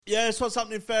Yes, what's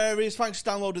happening, fairies? Thanks for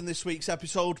downloading this week's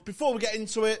episode. Before we get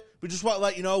into it, we just want to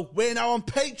let you know we're now on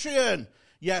Patreon.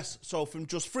 Yes, so from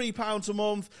just £3 a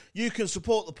month, you can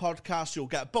support the podcast. You'll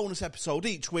get a bonus episode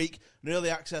each week and early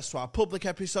access to our public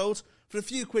episodes. For a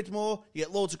few quid more, you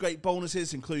get loads of great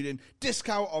bonuses, including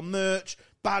discount on merch,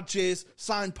 badges,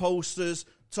 signed posters.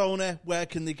 Tony, where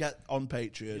can they get on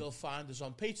Patreon? You'll find us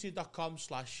on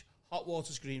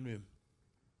patreon.com/hotwatersgreenroom.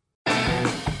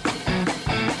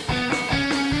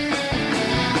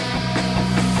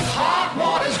 Hot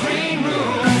Water's Green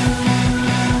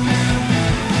Room.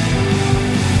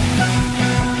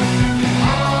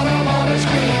 Hot Water's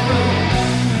Green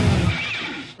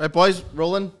Room. Right, boys,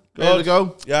 rolling. Ready to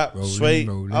go? Yeah, Rolling, sweet.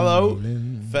 rolling, Hello,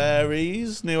 rolling.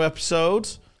 fairies. New episode.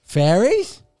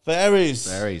 Fairies? Fairies.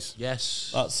 Fairies.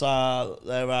 Yes. That's They're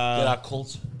our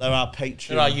cult. They're our Patreon.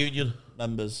 They're our union.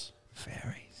 members.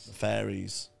 Fairies. The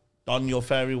fairies. Don your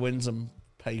fairy wins and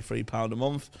pay £3 a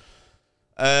month.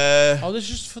 Oh, this is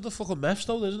just for the fucking meths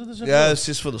though, isn't it? Yeah, this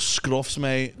is for the scruffs,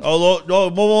 mate. Oh, look, no,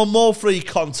 more free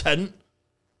content.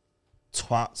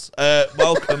 Twats.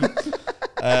 Welcome.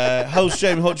 Host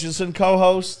Jamie Hutchinson,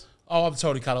 co-host. Oh, I'm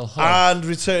Tony Carroll. Hello. And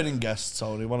returning guest,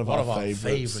 Tony, one of our favourites.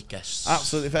 Favourite guests.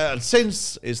 Absolutely fair. And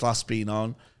since his last been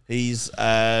on, he's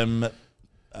marked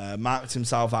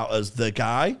himself out as the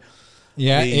guy.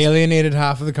 Yeah, alienated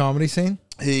half of the comedy scene.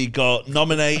 He got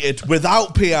nominated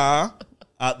without PR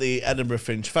at the Edinburgh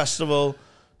Fringe Festival.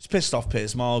 He's pissed off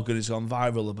Piers Morgan. He's gone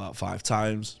viral about 5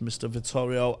 times. Mr.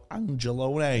 Vittorio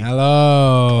Angelone.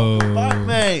 Hello. Back,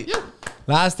 mate.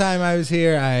 Last time I was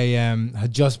here, I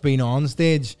had just been on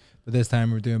stage, but this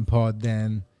time we're doing pod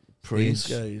then.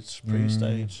 Pre-stage.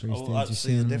 Pre-stage, I you see the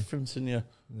seen? difference in you.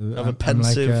 I'm Have a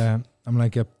pensive. I'm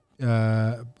like a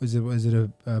is it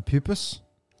a pupus?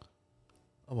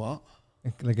 A what?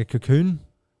 Like a cocoon?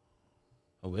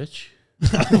 A witch?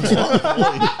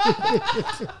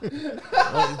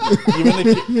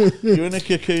 You're in a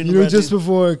cocoon. You know, ready- just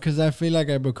before, because I feel like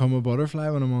I become a butterfly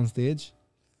when I'm on stage.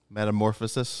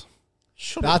 Metamorphosis.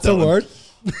 Shut That's up, a Dylan. word.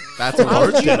 That's a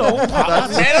word. You know,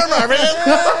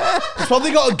 It's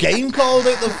probably got a game called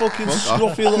it, the fucking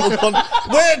scruffy little cunt.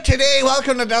 We're today,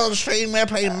 welcome to Dylan Stream, we're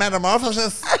playing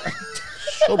Metamorphosis.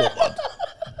 Shut up, lad.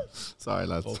 Sorry,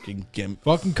 lads. Fucking gimp.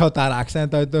 Fucking cut that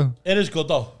accent out though. it is good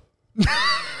though. It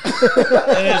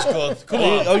is good. Come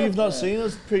on. Oh, you've not seen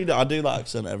us I do that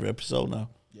accent every episode now.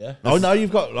 Yeah. Oh, now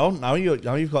you've got Back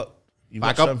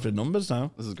up. strength in numbers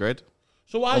now. This is great.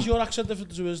 So why is your accent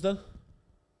different to his then?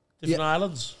 Different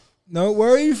islands? No,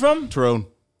 where are you from? Tyrone.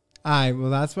 Aye,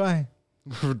 well that's why.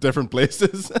 Different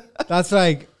places. That's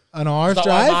like an hour's Is that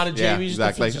why drive. mine and Yeah, Jamie's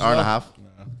exactly. different as Hour and a well? half.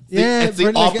 Yeah, It's the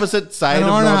but like opposite side an of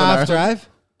hour and a Northern half Ireland. drive.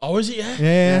 Oh, is it? Yeah.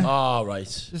 Yeah, Oh, right.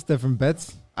 just different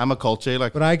bits. I'm a culture,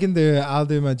 like. But I'll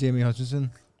do my Jamie Hutchinson.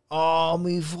 Oh,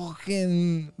 me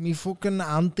fucking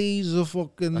aunties are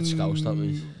fucking That's Scouse, that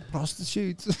means.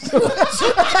 prostitutes.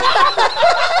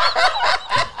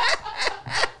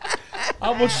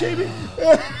 How much, Jamie?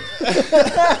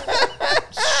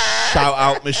 Shout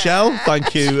out Michelle.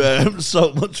 Thank you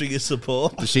so much for your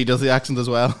support. She does the accent as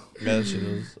well. Yeah, she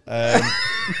does.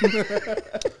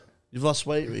 You've lost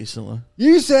weight recently.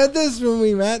 You said this when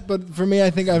we met, but for me, I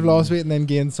think I've lost weight and then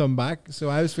gained some back. So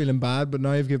I was feeling bad, but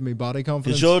now you've given me body confidence.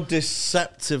 Because you're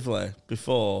deceptively,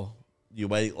 before your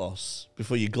weight loss,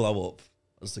 before you glow up,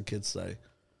 as the kids say,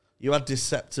 you had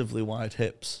deceptively wide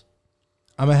hips.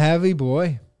 I'm a heavy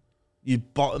boy. You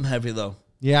bottom heavy though.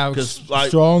 Yeah, I'm 'Cause, like-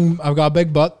 strong. I've got a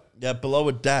big butt, Yeah, below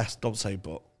a desk, don't say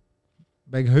butt.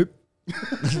 big hoop.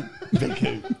 Big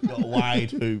hoop. Got a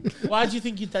wide hoop. Why do you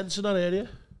think you're dense in that area?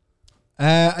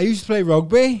 I used to play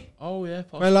rugby Oh, yeah.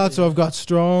 quite a lot, so I've got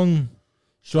strong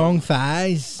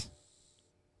thighs.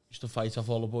 Used to fight off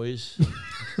all the boys.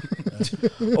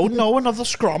 Oh no, another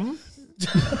scrum.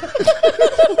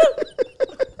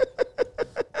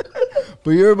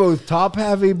 But you're both top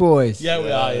heavy boys. Yeah,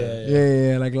 we are, yeah.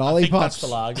 Yeah, like I think lollipops. that's the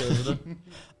lager, isn't it?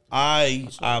 I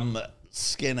am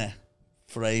skinny,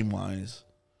 frame wise.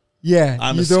 Yeah,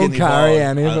 I'm you a don't skinny carry boy,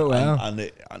 any of it well.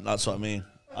 and that's what I mean.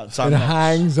 It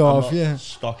hangs off you.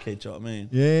 Stocky, do you know what I mean?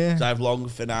 Yeah. So I have long,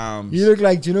 thin arms. You look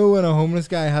like, do you know when a homeless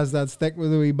guy has that stick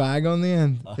with a wee bag on the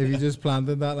end? If you just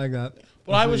planted that like that.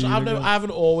 But I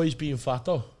haven't always been fat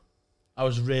though. I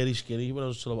was really skinny when I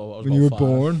was about When you were 5.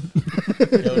 born.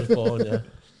 Yeah, I was born, yeah.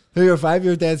 Who, you're 5,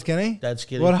 you're dead skinny? Dead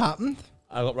skinny. What happened?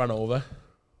 I got run over,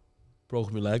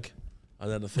 broke my leg, and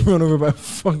then I think Run over by a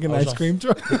fucking I was ice off. cream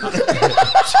truck.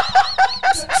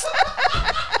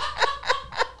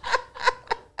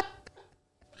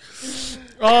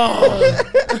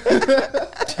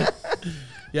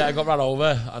 yeah, I got run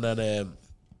over, and then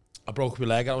I broke my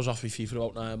leg. I was off my feet for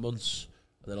about 9 months,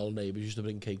 And then old neighbours used to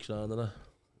bring cakes down, didn't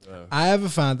they? Yeah. I have a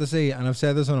fantasy, and I've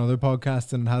said this on other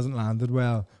podcasts and it hasn't landed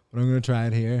well, but I'm going to try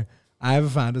it here. I have a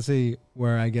fantasy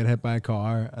where I get hit by a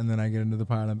car and then I get into the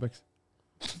Paralympics.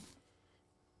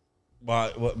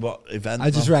 What event? I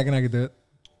just reckon I could do it.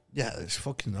 Yeah, it's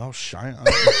fucking shite.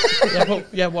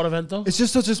 What event though? It's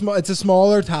just such a it's a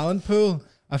smaller talent pool.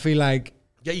 I feel like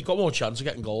Yeah, you got more chance of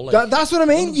getting goal. Like. that's what I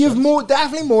mean. You've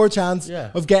definitely more chance Yeah.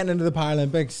 of getting into the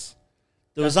Paralympics.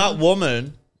 There was that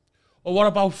woman. Or what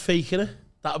about faking it?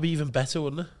 That would be even better,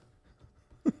 wouldn't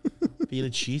it? Being a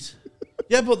cheat.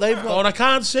 Yeah, but they've Oh, got and I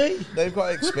can't see. they've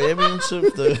got experience of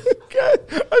the.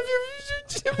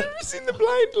 Have you ever seen the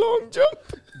blind long jump?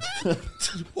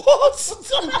 What?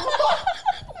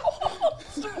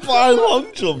 Fly long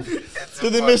jump.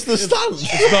 Did they miss the stance?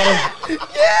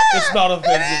 It's not a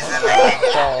thing.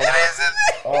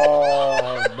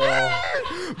 Oh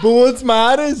no. But what's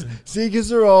mad is, see, because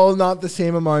they're all not the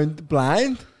same amount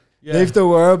blind, Yeah. they have to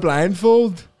wear a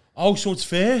blindfold. Oh, so it's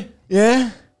fair.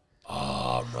 Yeah.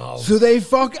 Oh no. So they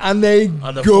fuck and they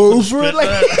And the go fucking for it spit like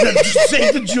there. Just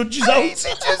take the judges out. just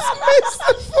missed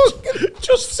the fucking.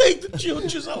 Just take the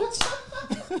judges out.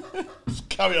 Just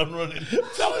carry on running.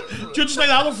 Judges like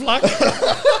that on the flag.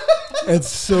 It's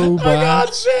so I bad.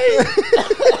 can't see.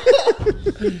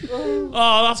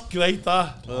 Oh, that's great.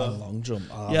 That. Long jump.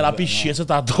 Yeah, that'd be shit at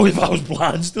that though if I was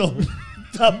blind still.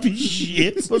 That'd be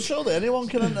shit. But surely anyone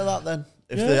can enter that then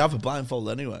if they have a blindfold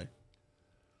anyway.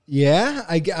 Yeah,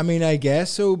 I mean, I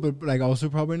guess so, but like also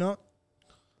probably not.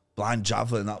 Blind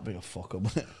javelin, that'd be a fuck up.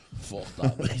 Fuck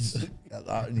that, mate. Get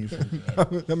that in you.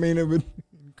 I mean, it would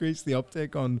increase the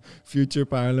uptake on future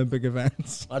Paralympic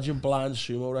events. Imagine blind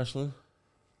sumo wrestling.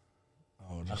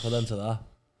 Oh, I could enter that.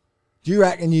 Do you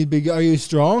reckon you'd be? Are you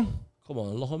strong? Come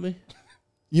on, look at me.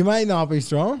 You might not be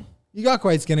strong. You got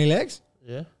quite skinny legs.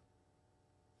 Yeah.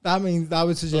 That means that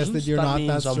would suggest that you're not that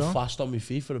means strong. I'm fast on my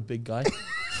feet for a big guy.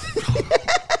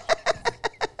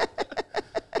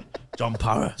 John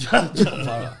Parra.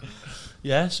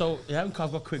 Yeah, so yeah, I've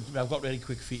got really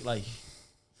quick feet. Like,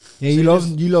 Yeah, you love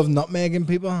nutmegging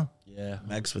people. yeah,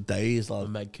 Megs for days, I'm a lad.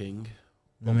 Meg King.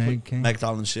 Nutmeg king. Meg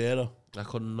Allen Shearer. I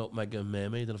couldn't nutmeg a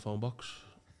mermaid in a phone box.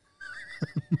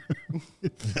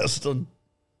 That's done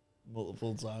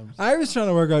multiple times. I was trying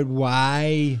to work out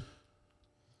why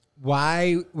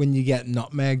when you get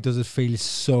nutmeg does it feel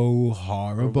so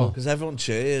horrible? Because everyone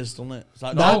cheers, doesn't it? It's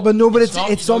like, But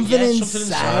it's something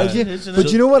inside you. isn't But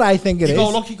it? you know what I think it You is?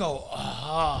 go, look, you go,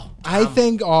 ah. I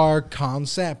think our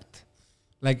concept,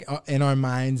 like in our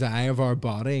mind's eye of our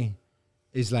body,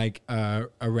 is like a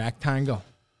rectangle,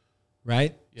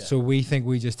 right? Yeah. So we think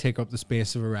we just take up the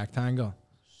space of a rectangle.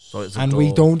 so it's a And door.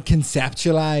 we don't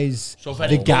conceptualize So if the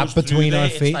anyone gap goes through between there, our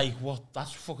feet. It's like, what?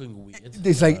 That's fucking weird.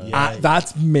 It's like,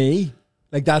 that's me.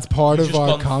 Like, that's part You've of just our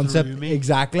gone concept. through me.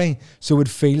 Exactly. So it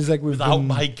feels like we've Without been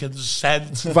my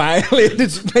consent. violated.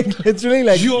 It's like, literally,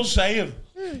 like, You're saying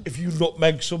if you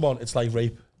nutmeg someone, it's like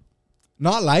rape.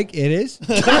 not like it is.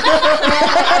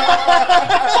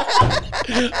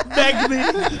 Meg me.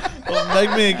 Oh,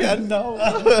 Meg me again, no.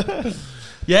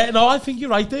 Yeah, no, I think you're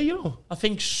right there, you know. I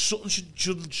think something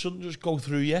shouldn't just go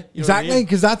through you. You know what I Exactly. mean?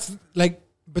 Because that's like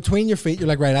between your feet, you're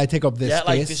like, right, I take up this Yeah, space.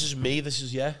 like this is me, this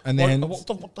is yeah. And then what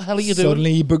the hell are you doing?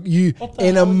 suddenly you What the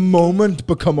in a hell? moment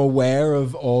become aware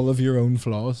of all of your own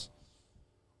flaws.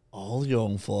 All your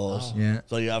own flaws. Yeah.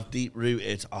 So you have deep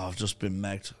rooted, I've just been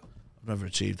megged. I've never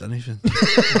achieved anything.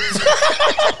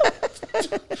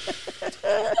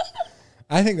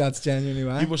 I think that's genuinely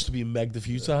why. You must have been megged a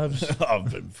few times. I've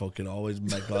been fucking always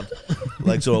megged, lad.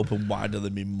 Legs are open wider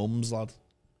than me mum's, lad.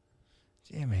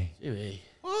 Jimmy. Jimmy,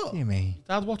 What? Jimmy.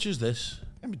 Dad watches this.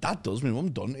 Yeah, my dad does. My mum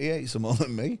don't. He hates them more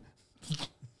than me.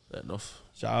 Fair enough.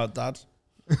 Shout out, Dad.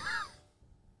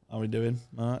 How we doing,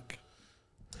 Mark?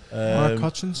 Mark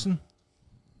Hutchinson.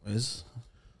 Is?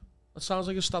 That sounds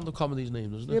like a stand-up comedy's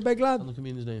name, doesn't it? You a big lad? Stand-up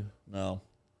comedian's name. No.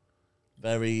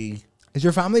 Very. Is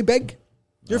your family big?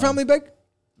 Is your family big?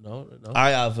 No.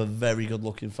 I have a very good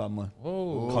looking family.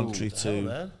 Whoa. Contrary What the hell, to-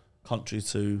 man? Contrary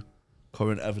to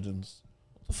current evidence.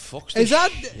 What the fuck's Is this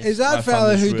that shit? is that My fella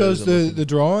family's who really does good the, looking. the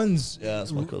drawings? Yeah,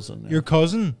 that's my cousin. Yeah. Your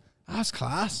cousin? That's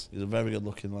class. He's a very good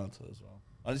looking lad as well.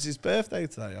 And it's his birthday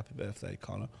today. Happy birthday,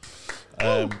 Connor.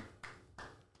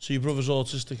 So your brother's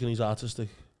autistic and he's artistic?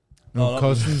 No,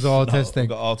 cousin's autistic. I've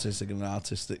got autistic and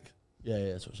artistic.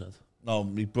 Yeah, that's what I said. No,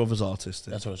 my brother's autistic.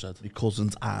 That's what I said. My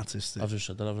cousin's artistic. I've just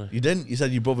said that, haven't I? You didn't? You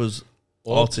said your brother's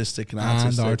autistic and And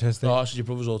artistic. artistic. No, I said your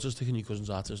brother's autistic and your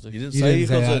cousin's artistic. You didn't You say didn't your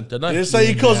say cousin. that. Didn't I? You didn't say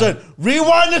your Yeah. cousin.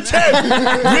 Rewind the tape.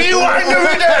 Rewind the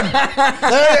rhythm.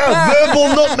 There you go.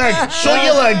 Verbal nutmeg. Show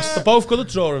your legs. They're both good at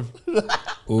drawing.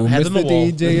 Oh, head in the Mr.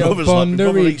 wall. DJ Brother's up on the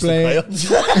brother eats the replay.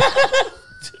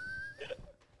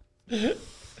 crayons.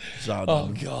 Sad, Oh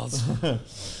man. God.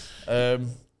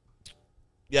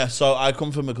 Yeah, so I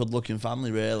come from a good-looking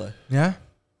family, really. Yeah.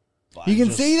 Like, You can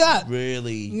just see that.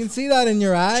 Really. You can see that in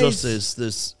your eyes. Just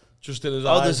there's Just in his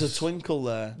eyes. there's a twinkle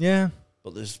there, Yeah.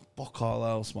 but there's fuck all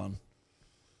else, man.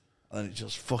 And then it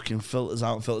just fucking filters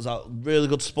out and filters out. Really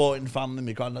good sporting family.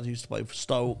 My granddad used to play for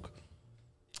Stoke.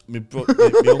 My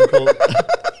uncle.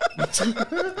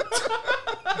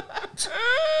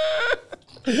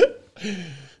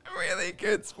 Really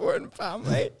good sporting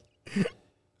family.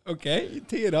 Okay, you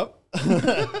tee it up.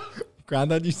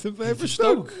 Granddad used to play for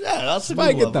Stoke. Yeah, that's a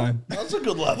Spike good it level. down. That's a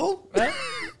good level. At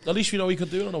least we know we could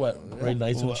do it on a wet rain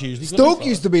night on Tuesday. Stoke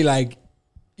used to be like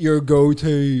your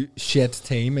go-to shit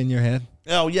team in your head.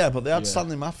 Oh, yeah, but they had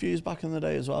Stanley Matthews back in the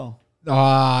day as well.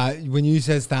 When you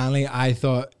said Stanley, I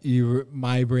thought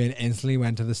my brain instantly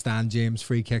went to the Stan James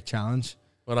free kick challenge.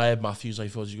 When I had Matthews, I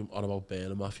thought you were on about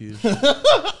Bale and Matthews.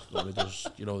 Does,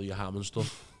 your ham and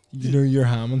stuff. You know your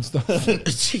ham and stuff.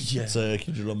 Yeah.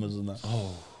 Turkey drummers and that.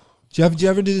 Oh. Did you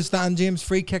ever do the Stan James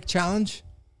free kick challenge?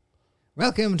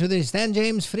 Welcome to the Stan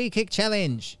James free kick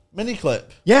challenge. Mini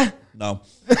clip? Yeah. No.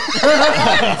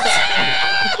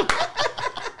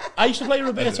 I used to play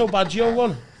Roberto Baggio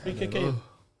one. Free kick game.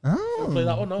 Oh. Play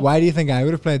that one, no? Why do you think I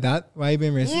would have played that? Why are you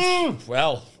being racist?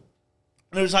 Well,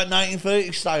 And it was like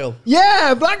 1930 style.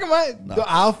 Yeah, black and white.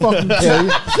 I'll fucking kill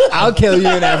you. I'll kill you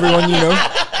and everyone you know.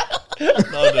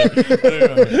 No,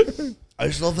 dude. I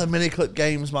used to love the mini clip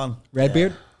games, man.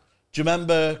 Redbeard? Do you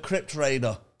remember Crypt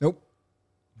Raider? Nope.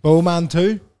 Bowman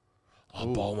 2?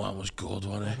 Bowman was good,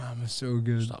 wasn't it? That was so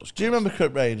good. That was Do you remember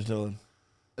Crypt Raider, Dylan?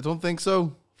 I don't think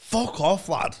so. Fuck off,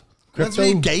 lad. Crypto? Let's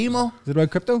be a gamer. Is it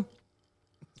about crypto?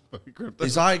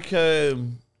 It's like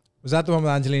Was that the one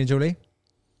with Angelina Jolie?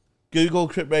 Google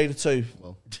Crypt Raider 2.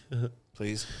 Well.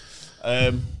 Please.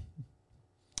 And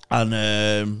do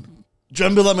you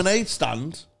remember Lemonade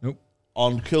Stand? Nope.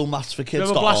 On coolmathsforkids.org.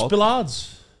 Remember Blast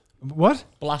Billards? What?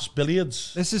 Blast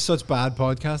Billiards. This is such bad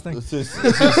podcasting.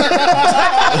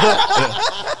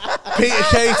 Peter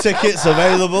Kay tickets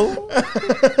available.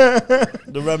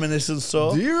 The Reminiscence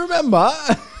Tour. Do you remember?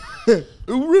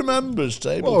 Who remembers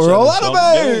table What we're all tennis on on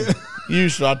about? game? You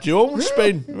used to have your own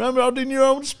spin. Remember how doing your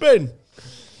own spin?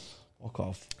 Fuck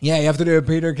off. Yeah, you have to do a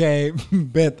Peter Kay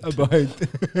bit about.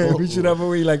 We should have a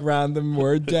wee random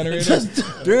word generator.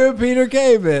 Do a Peter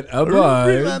Kay bit Who about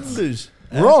remembers?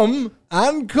 rum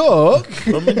and coke.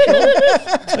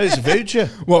 It's the future.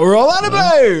 What we're all on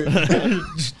about?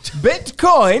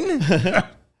 Bitcoin.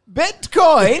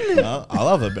 Bitcoin. I'll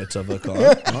have a bit of a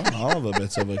coin. I'll have a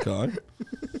bit of a coin.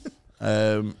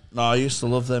 No, I used to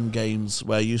love them games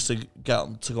where I used to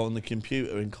get to go on the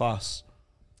computer in class.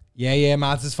 Yeah,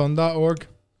 mathsisfun.org.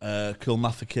 Cool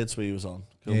Math for Kids we was on.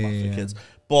 Cool Yeah, Math for yeah. Kids.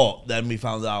 But then we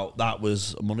found out that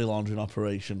was a money laundering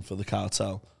operation for the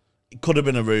cartel. It could have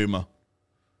been a rumour.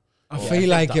 I feel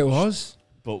like it was.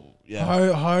 But yeah,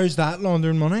 How's that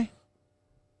laundering money?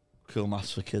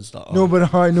 coolmathsforkids.org. No,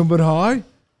 but how?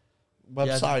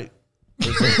 Website.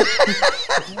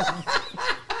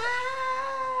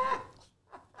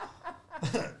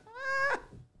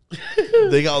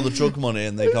 They get all the drug money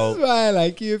and they This go, is why I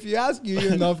like you. If you ask you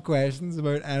enough questions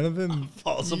about anything,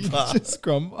 falls you apart. just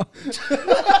crumble.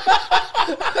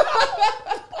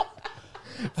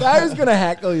 If I was gonna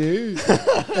heckle you,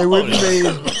 it wouldn't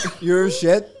be your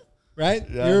shit, right?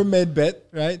 Yeah. You're mid-bit,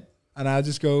 right? And I'll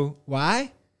just go,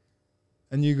 why?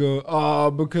 And you go, oh,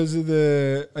 because of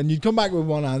the... And you'd come back with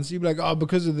one answer. You'd be like, oh,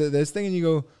 because of this thing. And you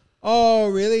go, oh,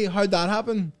 really? How'd that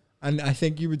happen? And I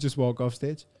think you would just walk off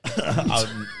stage.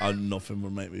 Nothing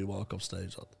would make me walk off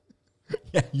stage.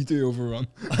 Yeah, you do overrun.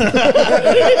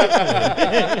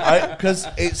 Because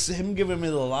it's him giving me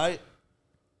the light.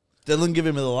 Dylan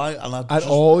giving me the light. And At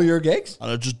all your gigs?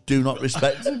 I just do not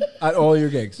respect him. At all your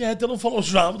gigs? Yeah, Dylan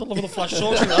follows around with the love of the flash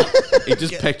sauce. He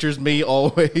just pictures me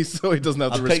always, so he doesn't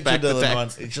have I to picture respect the Dylan, man.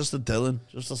 text. It's just a Dylan.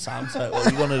 Just a sound set. What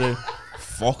are you going to do?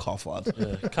 Fuck off, lad.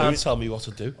 Yeah, can't tell me what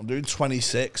to do. I'm doing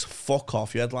 26. Fuck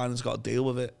off. Your headliner's got to deal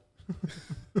with it.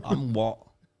 I'm what?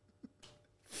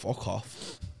 Fuck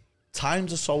off.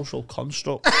 Time's a social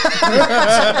construct.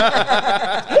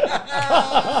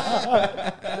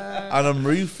 And I'm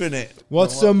roofing it.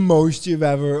 What's the most you've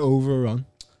ever overrun?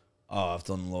 Oh, I've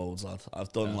done loads, lad.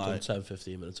 I've done I've done like 10,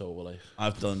 15 minutes over, like.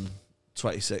 I've done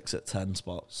 26 at 10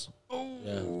 spots.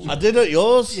 Yeah. I did at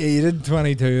yours. Yeah, you did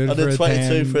 22. I did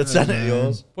 22 for a 10 at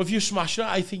yours. But if you smash it,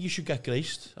 I think you should get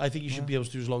graced. I think you should be able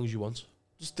to do as long as you want.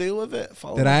 Just deal with it.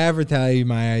 Follow Did me. I ever tell you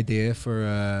my idea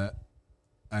for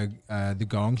the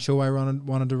gong show I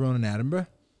wanted to run in Edinburgh?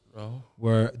 Oh.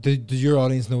 Where does your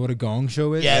audience know what a gong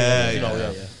show is? Yeah.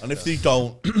 And if they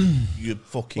don't, you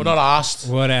fucking... We're not asked.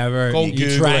 Whatever. Go You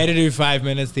Google try it. to do 5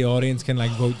 minutes, the audience can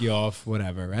like vote you off,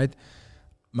 whatever, right?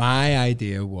 My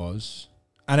idea was,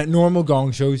 and at normal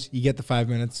gong shows, you get the 5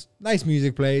 minutes, nice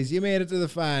music plays, you made it to the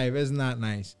 5, isn't that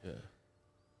nice? Yeah.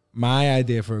 My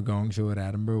idea for a gong show at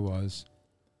Edinburgh was,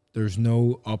 there's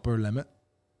no upper limit.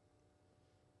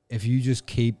 If you just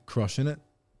keep crushing it,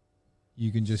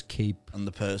 you can just keep And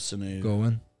the person who...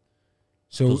 going.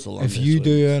 So does the if longest you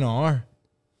do wins. an hour,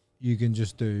 you can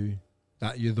just do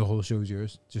that. The whole show's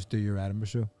yours. Just do your Edinburgh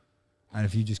show, and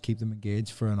if you just keep them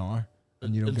engaged for an hour,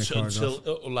 and you don't get carved off.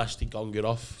 Unless they gong it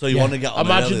off. So you want to get on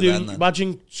Imagine early doing, then?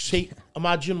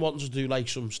 imagine wanting to do like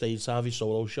some stage savvy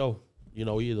solo show. You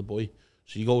know, you're the boy,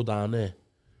 so you go down there,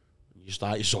 and you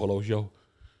start your solo show,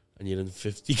 and you're in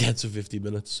 50. You get to 50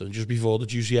 minutes, and just before the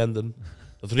juicy ending,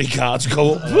 the 3 cards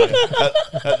go up.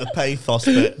 At the pathos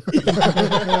bit.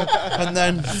 And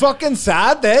then... Fucking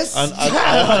sad. This. And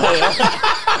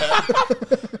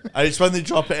it's when they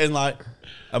drop it in like,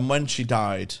 and when she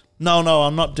died. No,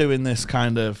 I'm not doing this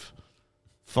kind of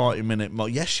 40-minute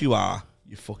mode. Yes, you are.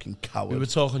 You fucking coward. We were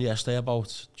talking yesterday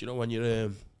about, do you know when you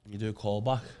do a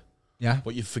callback, Yeah.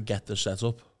 but you forget the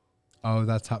setup, Oh,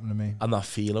 that's happened to me. and that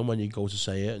feeling when you go to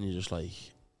say it and you're just like,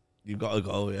 You've got to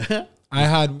go, yeah.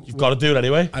 you've got to do it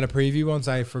anyway. At a preview once,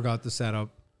 I forgot to set up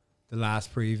the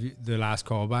last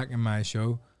callback in my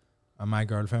show, and my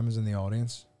girlfriend was in the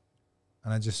audience,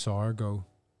 and I just saw her go,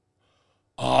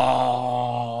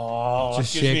 Oh,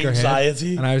 just that gives shake me her anxiety.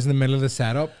 head, and I was in the middle of the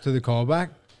setup to the callback,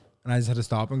 and I just had to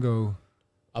stop and go,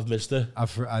 I've missed it.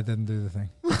 I didn't do the thing.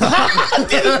 I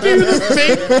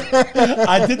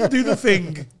didn't do the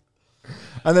thing.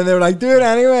 And then they were like, do it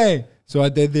anyway. So I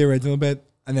did the original bit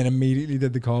and then immediately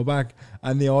did the callback.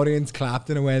 And the audience clapped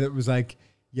in a way that was like,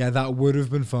 yeah, that would have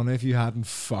been funny if you hadn't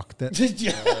fucked it.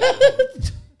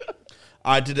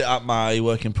 I did it at my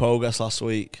work in progress last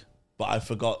week, but I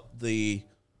forgot the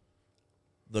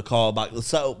callback. The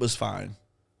setup was fine.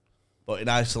 But in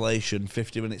isolation,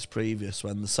 50 minutes previous,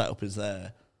 when the setup is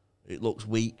there, it looks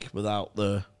weak without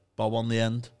the bow on the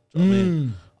end. Do you know what I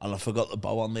mean? And I forgot the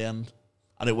bow on the end.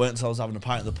 And it weren't until I was having a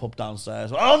pint at the pub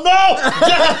downstairs. Oh no!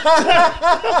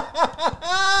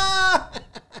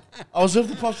 I was with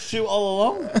the prostitute all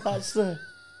along. That's the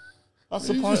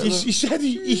point. You said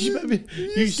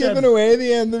He's giving away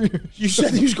the end of your you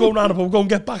said he was going round the pub. Go and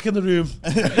get back in the room.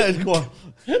 Go on.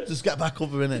 Just get back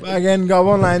up a minute. Again, got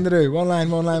one line to do. One line.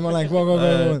 Go on,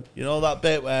 go. You know that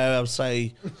bit where I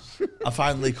say, I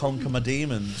finally conquer my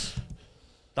demons?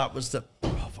 That was the...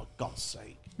 Oh, for God's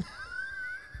sake.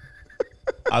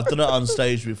 I've done it on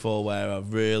stage before where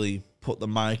I've really put the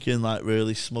mic in like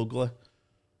really smugly.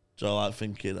 So like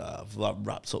thinking I've like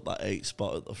wrapped up that 8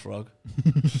 spot at the Frog.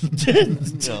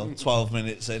 12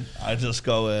 minutes in, I just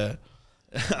go,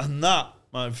 and that,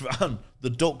 my friend, the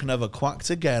duck never quacked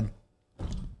again.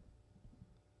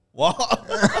 What?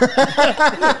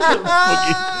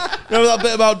 Remember that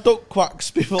bit about duck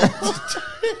quacks before?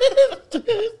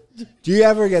 Do you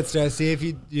ever get stressed? See, if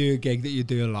you do a gig that you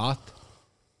do a lot,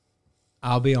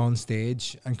 I'll be on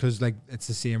stage, and because like it's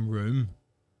the same room,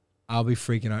 I'll be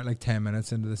freaking out like 10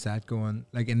 minutes into the set, going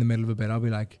like in the middle of a bit, I'll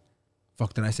be like,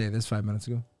 "Fuck, did I say this 5 minutes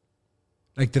ago?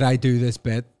 Like, did I do this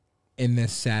bit in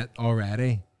this set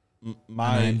already? And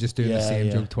I'm just doing the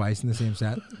same joke twice in the same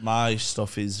set." My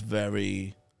stuff is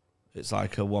very... It's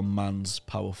like a one man's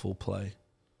powerful play.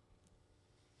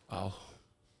 Oh.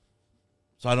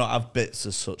 So I don't have bits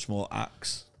as such, more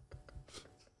acts.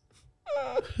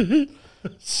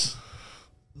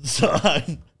 So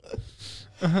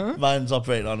mine's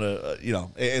operating on a, it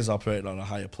is operating on a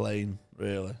higher plane,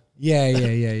 really. Yeah.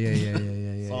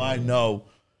 So I know,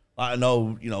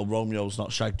 Romeo's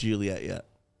not shagged Juliet yet,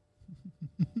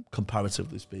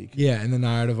 comparatively speaking. Yeah, in the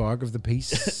narrative arc of the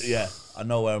piece. Yeah, I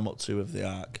know where I'm up to with the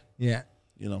arc. Yeah.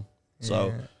 So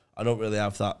Yeah. I don't really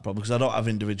have that problem because I don't have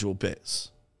individual bits.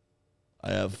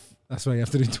 I have. That's why you have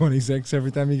to do 26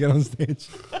 every time you get on stage.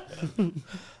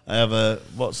 I have a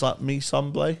what's that? Mise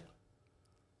en place?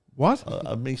 What?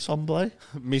 A mise en place?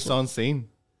 Mise en scene.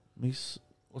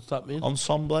 What's that mean?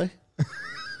 Ensemble?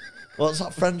 What's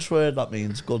that French word that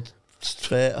means? Good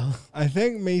theatre. I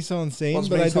think mise en scene, What's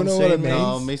but I mise don't en know what it scene? means.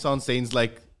 No, mise en scene's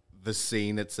like the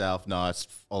scene itself. No, it's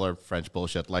other French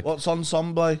bullshit. Like What's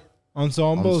ensemble?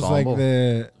 Ensemble's like Ensemble.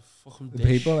 the Fucking the dish.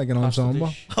 people, like an Pasta ensemble.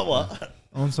 dish. What?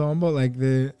 Ensemble, like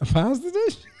the a pasta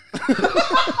dish.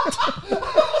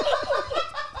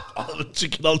 I'll have a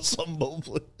chicken ensemble,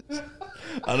 please.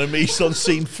 And a mise en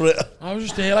scene fritter. I was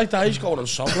just there like that. He's going on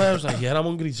somewhere. I was like, yeah, I'm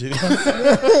hungry too.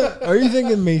 Are you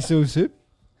thinking miso soup?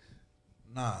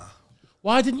 Nah.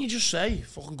 Why didn't you just say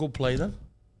fucking good play then?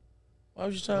 Why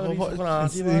was you telling me fucking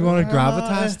hard? You want to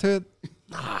gravitas to it?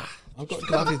 I've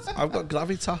got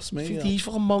gravitas, mate. Think these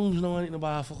fucking monks know anything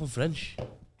about fucking French?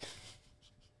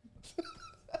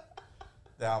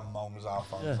 They are mongs, our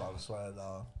fans, Yeah. I swear,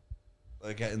 though.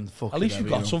 They're getting fucking. At least you've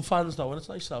got heavy, some fans though, and it's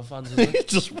nice to have fans. Isn't it?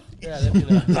 Just Yeah,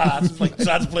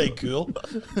 try to play it cool.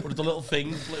 Put the little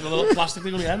thing, like a little plastic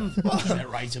thing on the end. Get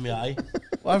right in my eye.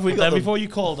 why have we Then got them? before you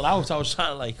called it out, I was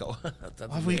trying to like, oh,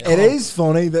 that's we it. got- It is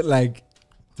funny that like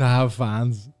to have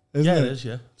fans. Isn't Yeah, it? it is.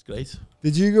 Yeah, it's great.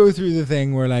 Did you go through the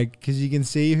thing where like, because you can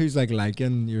see who's like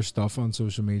liking your stuff on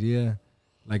social media,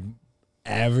 like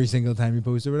every single time you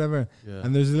post or whatever. Yeah.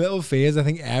 And there's a little phase I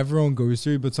think everyone goes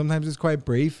through, but sometimes it's quite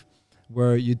brief,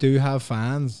 where you do have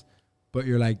fans, but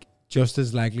you're like just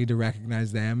as likely to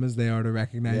recognize them as they are to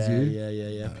recognize you.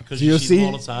 Yeah. Because So you you'll see see, them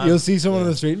all the time. you'll see someone on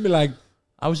the street and be like,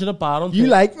 I was in a bar on "You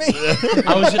like me?"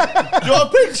 I was. Do you want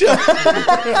a picture?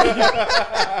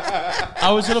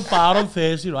 I was in a bar on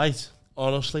Thursday, right?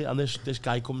 Honestly, and this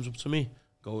guy comes up to me,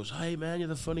 goes, "Hey man, you're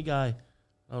the funny guy."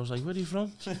 I was like, "Where are you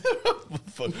from?"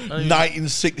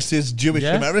 1960s Jewish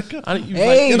Yeah. America. And he was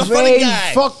Hey, You're the funny hey,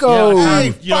 guy. fucko! Yeah,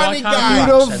 Hey, you know, I funny can't guy. do You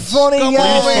the accents. funny Come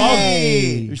guy. over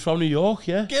He here. was from New York,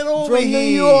 yeah. Get over From New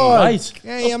here. York. Right.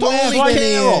 Hey, I'm Don't laughing make it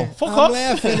here. all. Fuck I'm off.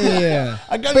 laughing here.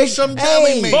 I got Big- you some hey.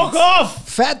 deli meat. Fuck off!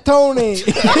 Fat Tony.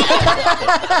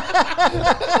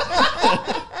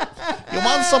 You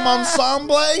want some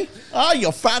ensemble? Ah,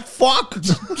 you fat fuck.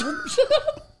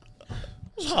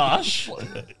 Harsh.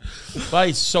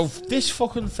 Right, so this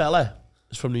fucking fella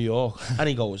is from New York, and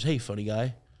he goes, "Hey, funny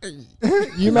guy."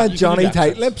 You met You Johnny can do Tight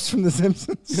accents. Lips from The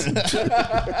Simpsons.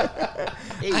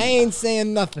 I ain't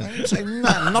saying nothing. Say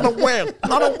none, not a word,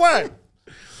 not a word.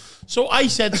 So I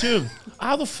said to him,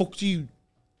 how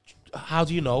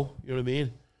do you know? You know what I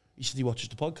mean? He said he watches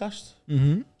the podcast.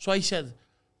 Mm-hmm. So I said,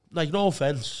 like, no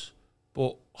offense,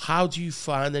 but how do you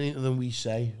find anything that we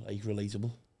say, like,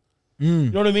 relatable?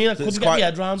 You know what I mean? I couldn't get my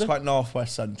head around it's it. quite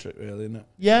Northwest centric, really, isn't it?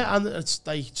 Yeah, and it's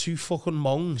like two fucking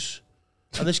mongs.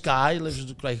 And this guy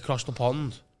lives like across the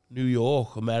pond, New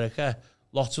York, America.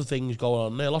 Lots of things going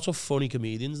on there. Lots of funny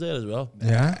comedians there as well.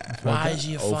 Yeah. Why is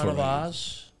he a fan of Overrated.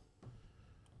 ours?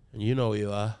 And you know who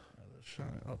you are.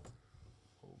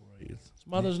 It's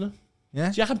mad, isn't it? Yeah.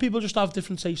 Do you reckon people just have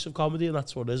different tastes of comedy and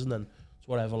that's what it is, and then it's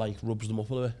whatever like rubs them up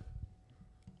a little bit?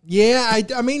 Yeah,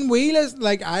 I mean,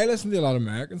 I listen to a lot of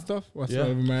American stuff. Watch a Yeah. lot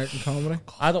of American comedy.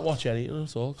 I don't watch anything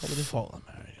at all. Comedy. Fuck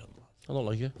American. I don't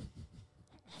like it.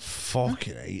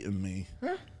 Fucking hating me.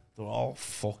 They're all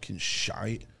fucking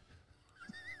shite.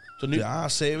 The new, Yeah,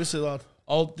 seriously, lad.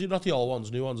 not the old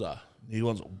ones, new ones are. New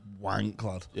one's wank,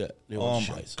 lad. Yeah, new Oh ones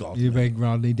my shite. god. You big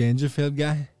Rodney Dangerfield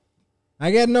guy. I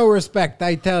get no respect,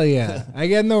 I tell you. I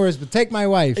get no respect. Take my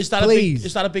wife, Is that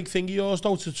please. a big thing of yours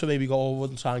though to maybe go over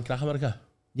and try and crack America?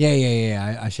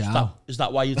 Yeah. I shall. Is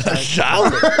that why you try?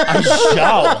 Shall?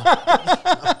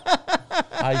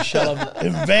 I shall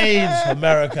invade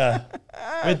America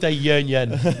with the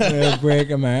Union. Break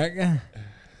America.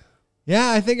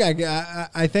 Yeah, I think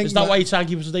I think Is that why you try and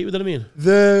keep us to date with it? I mean,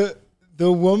 the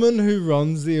woman who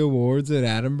runs the awards at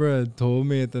Edinburgh told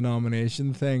me at the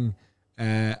nomination thing,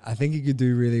 I think you could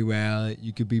do really well.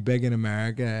 You could be big in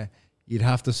America. You'd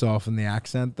have to soften the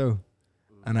accent though.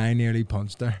 And I nearly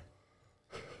punched her.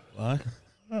 Why?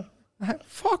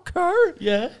 Fuck her.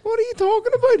 yeah. What are you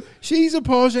talking about? She's a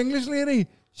posh English lady.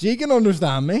 She can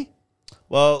understand me.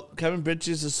 Well, Kevin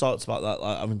Bridges has talked about that,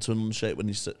 like having to enunciate when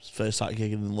he first started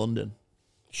gigging in London.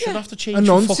 Shouldn't have to change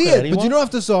your fucking Enunciate, anyone. but you don't have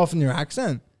to soften your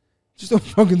accent. Just don't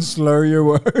fucking slur your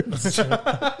words. I'd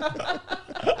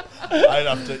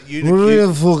have to. What do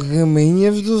you fucking mean?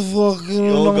 You have to fucking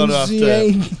You're gonna have to-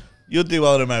 enunciate. You'll do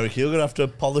well in America. You're gonna have to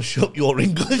polish up your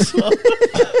English.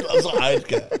 That's what I'd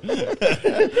get.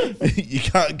 You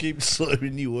can't keep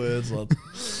slurring your words, lad.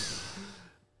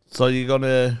 So you're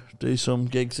gonna do some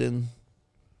gigs in?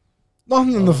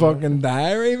 Nothing in the fucking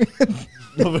diary, man.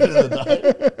 Nothing in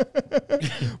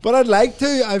the But I'd like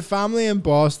to. I have family in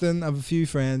Boston. I have a few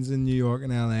friends in New York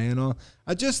and LA and all.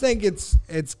 I just think it's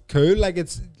cool. Like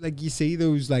it's like you see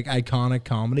those like iconic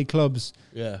comedy clubs,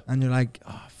 Yeah. and you're like,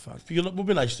 oh fuck. It would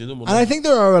be nice to do them. And I think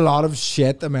there are a lot of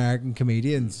shit American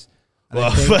comedians. And I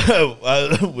think-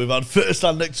 Well, we've had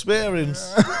first-hand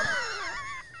experience.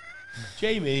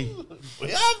 Jamie.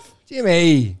 We have.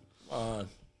 Jimmy. Man.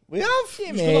 We have.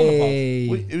 Jimmy.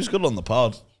 He was good on the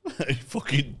pod. He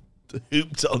fucking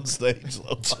hooped on stage.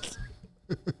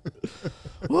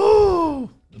 Woo!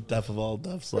 The death of all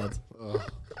deaths, lad.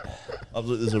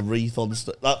 Absolutely, there's a wreath on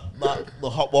stage. The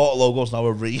hot water logo's now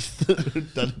a wreath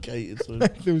dedicated to him.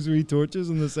 Those wee torches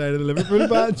on the side of the Liverpool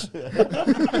badge.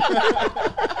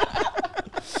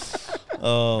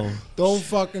 Oh, Don't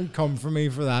fucking come for me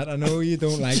for that. I know you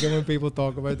don't like it when people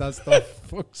talk about that stuff.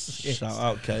 Fuck's sake. shout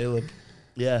out Caleb.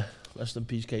 Yeah, rest in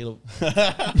peace, Caleb. He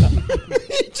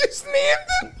just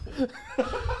named it.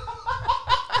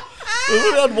 We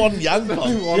only had one Yank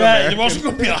on. Yeah, it wasn't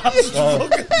going to be asked.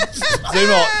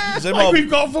 Like we've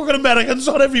got fucking Americans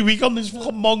on every week on this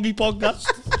fucking Mongy podcast.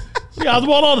 We had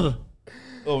one on.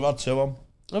 Oh, we've had two on.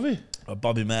 Have we?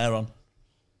 Bobby Mayer on.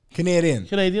 Canadian.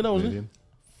 Canadian, wasn't it?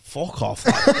 Fuck off.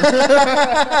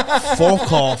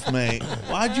 Fuck off, mate.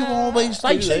 Why'd you always do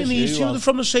Like this? saying these two You are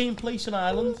from the same place in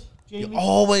Ireland. You're Jamie.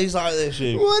 always like this,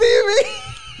 you. What do you mean?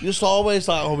 You're just always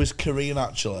like, oh, it's Korean,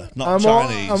 actually. Not I'm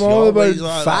Chinese. I'm You're all about always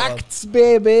like that. facts,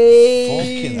 baby.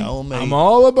 Fucking hell, mate. I'm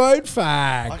all about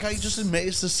facts. Why can't you just admit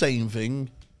it's the same thing?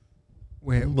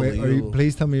 Wait, are you, Unbelievable.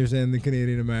 please tell me you're saying the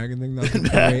Canadian American thing, not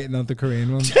not the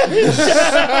Korean one.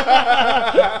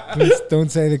 Please don't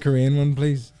say the Korean one,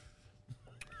 please.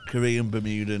 Korean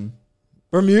Bermudan.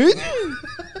 Bermuda?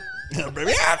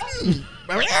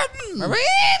 Bermudan!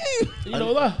 You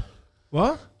know that?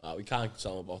 What? Oh, we can't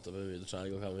tell them about the Bermuda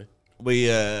Triangle, can we? We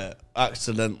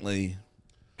accidentally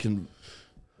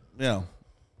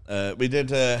we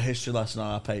did a history lesson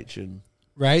on our Patreon.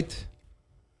 Right.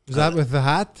 Was that with the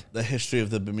hat? The history of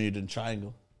the Bermudan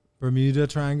Triangle. Bermuda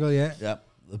Triangle, yeah. Yep.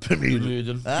 The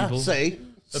Bermudan. Bermudan people. See?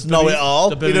 The Know it all.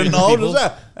 the You didn't Bermudan know, people. does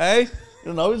it? Hey? You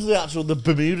don't know it's the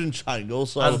Bermudan Triangle,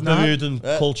 so And Bermudan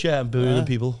Yeah. culture and Bermudan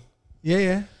people. Yeah,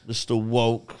 yeah. Mr.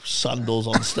 Woke sandals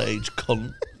on stage,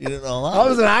 cunt. You didn't know that? That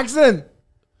was an accident.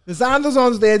 The sandals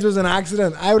on stage was an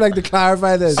accident. I would like to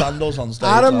clarify this. Sandals on stage.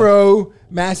 Adam like. Rowe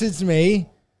messaged me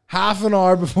half an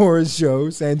hour before his show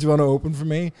saying, do you want to open for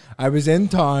me? I was in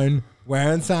town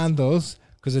wearing sandals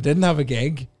because I didn't have a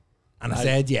gig. And I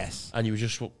said yes. And you were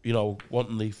just,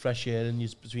 wanting the fresh air in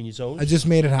between your toes. I just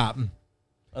made it happen.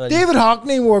 And then David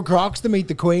Hockney wore Crocs to meet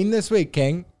the Queen this week,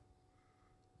 King.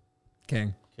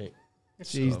 Okay.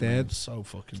 She's dead. So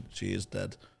fucking, she is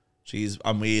dead.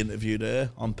 And we interviewed her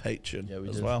on Patreon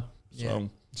as did. well. Yeah. So,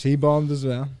 She bombed as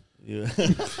well. yeah.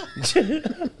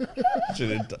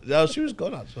 she was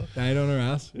good, actually. Died on her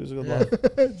ass. She was a good one.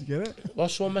 Did you get it?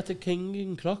 Last one met the king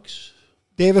in Crocs.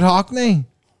 David Hockney,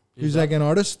 who's like an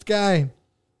artist guy.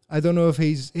 I don't know if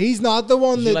he's not the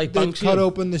one Is he that, like that Banksy? cut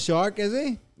open the shark, is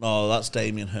he? No, that's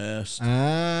Damien Hirst.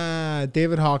 Ah,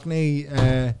 David Hockney.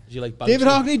 Is he like Banksy? David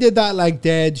Hockney did that like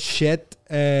dead shit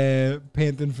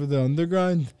painting for the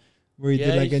underground, where he did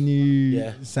Yeah, like a he's- new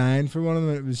yeah. sign for one of them.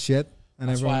 And it was shit, and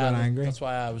everyone got angry. That's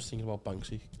why I was thinking about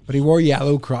Banksy. But he wore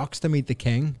yellow Crocs to meet the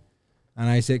king, and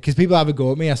I said, because people have a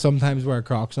go at me, I sometimes wear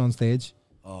Crocs on stage,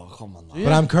 Oh, come on. Yeah.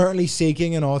 but I'm currently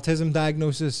seeking an autism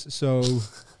diagnosis, so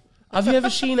Have you ever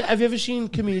seen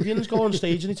comedians go on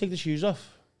stage and they take the shoes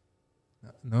off?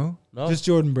 no, No. just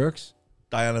Jordan Brooks,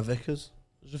 Diana Vickers.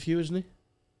 There's a few, isn't he?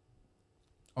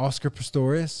 Oscar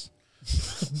Pistorius.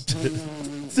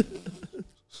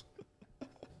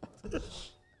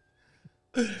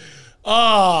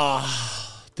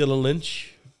 Dylan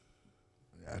Lynch.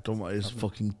 Yeah, I don't want his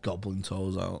fucking goblin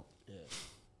toes out.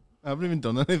 I haven't even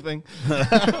done anything.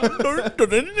 Don't do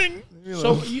anything.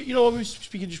 So, when we were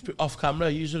speaking just off camera,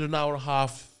 you usually an hour and a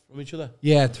half from each other.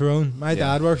 Yeah, Tyrone. My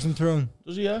dad works in Tyrone.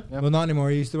 Does he, yeah? Well, not anymore.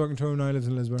 He used to work in Tyrone. Now he lives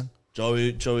in Lisburn.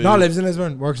 Joey, Not lives in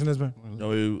Lisburn. Works in Lisburn.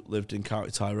 who lived in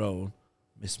County Tyrone,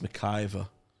 Miss McIver.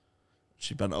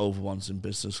 She bent over once in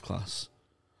business class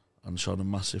and showed a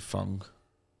massive thong.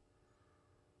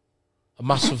 A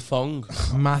massive thong.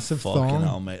 Massive Fucking thong.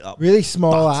 hell, mate. That Really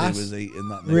small batty ass. was eating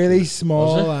that. Really Nick.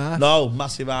 small Was it? ass. No,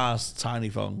 massive ass, tiny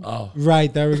thong. Oh.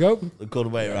 Right, there we go. The good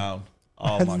way around.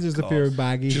 Oh That's my just god. a pure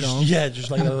baggy thong. Just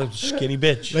like a little skinny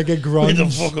bitch. Like a With a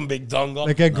grunge. fucking big dong on.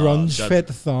 Like a grunge Dad. fit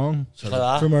thong Just like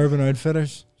that. from Urban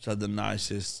Outfitters. She had the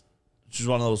nicest. She's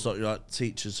one of those sort of, like,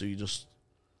 teachers who you just.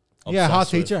 Yeah, hot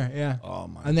obsessed with. teacher. Yeah. Oh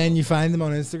my. And then you find them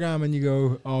on Instagram and you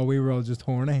go, oh, we were all just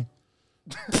horny.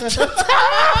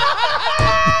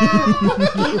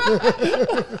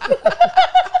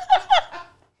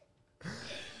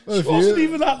 Well, if She wasn't you-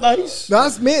 even that nice.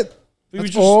 That's me. We were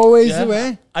That's just- always yeah. the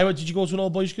way. Did you go to an all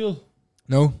boys school?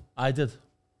 No. I did.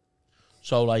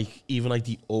 So like even like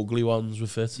the ugly ones were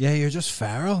fit. Yeah, you're just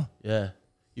feral. Yeah.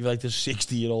 Even like the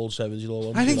 60-year-old, 70-year-old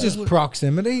ones. I think were just like,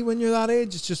 proximity when you're that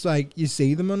age. It's just like you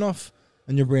see them enough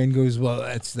and your brain goes, well,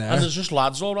 it's there. and there's just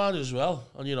lads all around as well.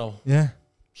 And Yeah.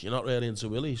 you're not really into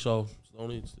Willie, so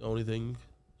it's the only thing,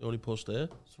 the only push there.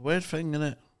 It's a weird thing, isn't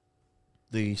it?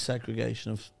 The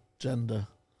segregation of gender.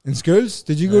 In schools?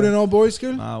 Did you go to an all boys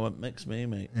school? Nah, I went mixed me,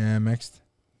 mate. Yeah, mixed.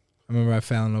 I remember I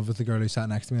fell in love with the girl who sat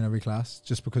next to me in every class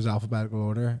just because alphabetical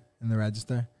order in the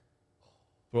register.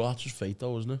 Bro, that's just fate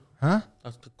though, isn't it? Huh?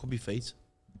 That could be fate.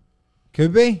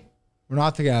 Could be. We're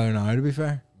not together now, to be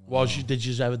fair. Did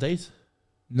you ever date?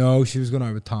 No, she was going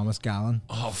out with Thomas Gallen.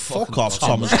 Oh, Fuck off,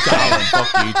 Thomas Gallen.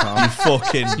 Fuck you, Tom. You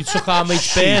fucking You took our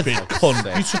mate's beard. stupid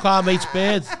cunt. You took our mate's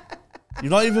beard. You've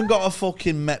not even got a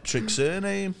fucking metric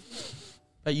surname.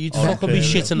 Like, you'd fucking be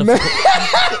shit in the...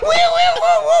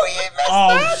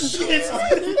 Oh, shit.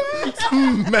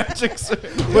 Magic.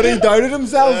 but he doubted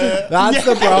himself. That's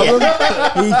the problem.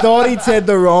 He thought he'd said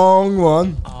the wrong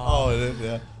one. Oh, I did,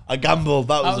 yeah. I gambled.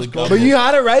 That was a good. gamble. But you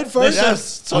had it right first.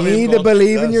 Yes, You need to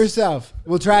believe in yourself.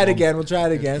 We'll try it again.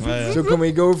 Yeah. So can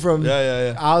we go from...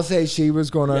 Yeah. I'll say she was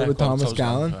going out with go on, Thomas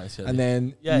Gallen. Right, yeah. And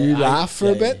then Yeah, you yeah, laugh for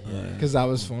a bit. yeah. Because that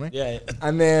was funny. Yeah.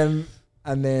 And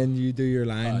then you do your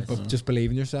line. Right. But just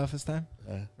believe in yourself this time.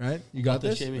 Yeah. Right? You got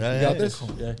this? Jamie. You Yeah, got yeah, this?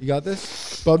 cool. Yeah. You got this?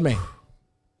 Spud me.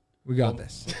 We got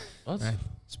this. What? Right.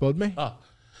 Spud me? Oh.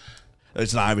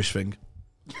 It's an Irish thing.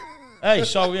 Hey,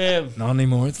 so Not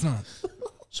anymore, it's not.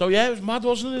 so yeah, it was mad,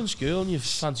 wasn't it, in school, and you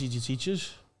fancied your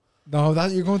teachers? No,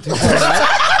 that you're going too far.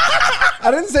 I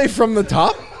didn't say from the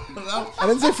top. I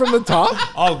didn't say from the top.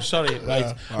 Oh, sorry.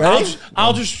 Right. Ready?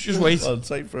 I'll just wait. On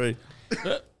take 3.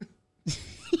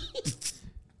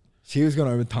 She was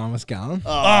going out with Thomas Gallen.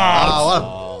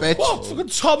 Oh, what a bitch. What? Fucking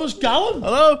Thomas Gallen?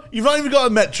 Hello? You've not even got a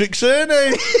metric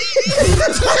surname.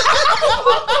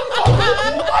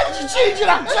 Why did you change your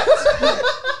accent?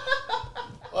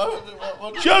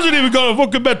 She hasn't even got a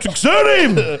fucking metric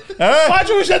surname. Why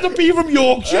do you end up being from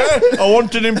Yorkshire? I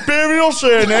want an imperial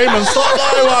surname and stop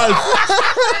my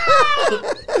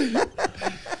wife.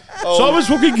 Thomas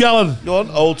fucking Gallen. Go on,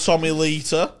 old Tommy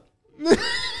Lita.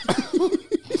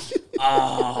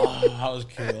 That was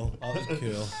cool.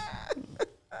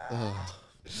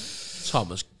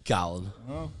 Thomas Gallen.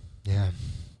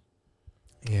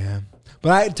 Yeah.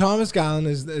 But Thomas Gallen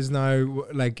is now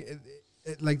like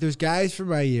there's guys from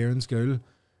my year in school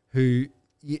who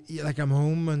like I'm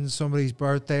home on somebody's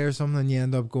birthday or something and you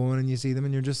end up going and you see them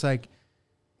and you're just like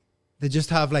they just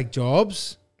have like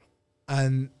jobs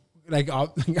and like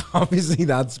obviously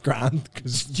that's grand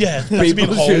because Yeah, being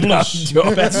people should have homeless.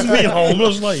 jobs. Better than being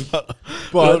homeless, like. But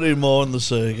don't do more on the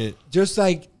circuit. just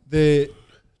like They're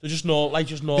just normal.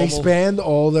 they spend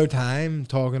all their time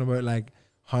talking about like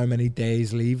how many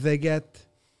days leave they get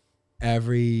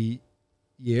every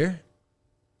year,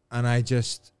 and I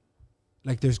just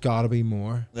like there's got to be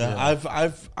more. Yeah,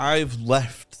 I've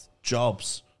left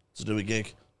jobs to do a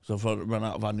gig because I've run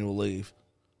out of annual leave.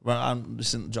 This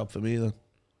isn't the job for me then.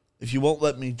 If you won't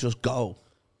let me just go,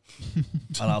 and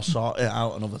I'll sort it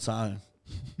out another time,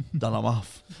 then I'm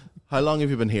off. How long have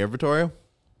you been here, Vittorio?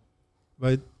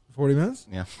 About 40 minutes.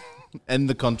 Yeah. In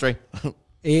the country.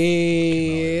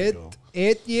 8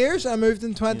 years. I moved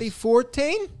in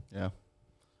 2014. Yeah.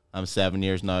 I'm 7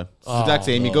 years now. It's the exact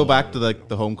same. You go back to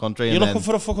the home country. You're and looking then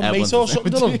for a fucking everyone's mate or the same.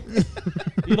 something,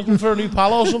 Dylan? You're looking for a new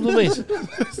pal or something, mate?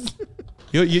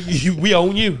 We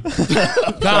own you.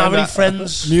 Can't have any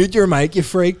friends. Mute your mic, you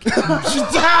freak.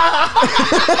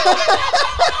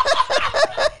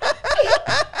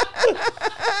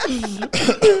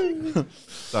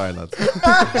 Sorry, lads.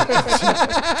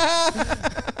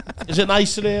 Is it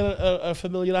nice to hear a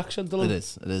familiar accent, Dylan? It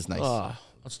is. It is nice. Ah,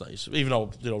 that's nice. Even though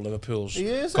Liverpool's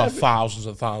is got thousands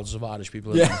and thousands of Irish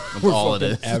people. In Yeah, That's we're all it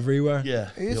fucking is. everywhere. yeah.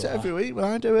 It's every week when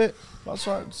I do it. That's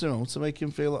right, to make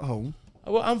him feel at home.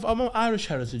 Well, I'm an Irish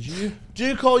heritage. You? Do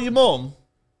you call your mum?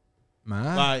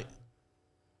 Man. Like,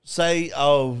 say,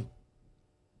 the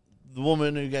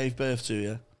woman who gave birth to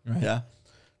you. Right. Yeah.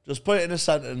 Just put it in a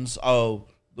sentence. Oh,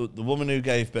 the woman who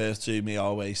gave birth to me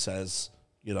always says,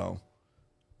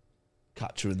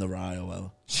 catch her in the rye or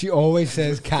whatever. She always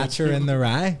says catch her in the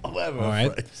rye. Or whatever. All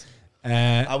right. Phrase.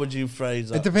 Uh, How would you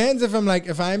phrase it that? depends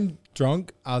if I'm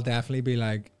drunk, I'll definitely be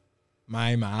like,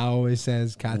 my ma always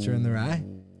says catch her in the rye.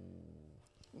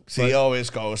 So he always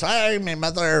goes, "Hey, my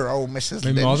mother, Mrs.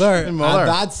 My Lynch." mother. My mother.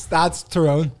 That's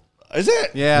Tyrone. Is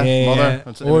it? Yeah, mother.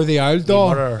 That's it. Or the old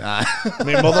dog.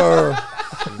 My mother.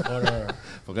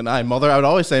 Fucking mother. I would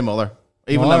always say mother.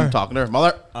 Even when Mother. I'm talking to her.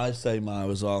 Mother. I say ma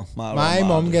as well. Ma My or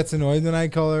mum ma. gets annoyed when I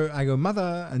call her. I go,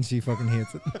 mother, and she fucking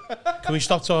hates it. Can we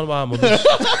stop talking about our mothers?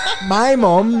 My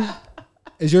mum,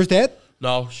 is yours dead?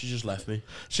 No, she just left me.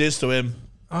 Cheers to him.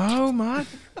 Oh, man.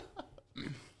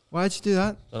 Why'd you do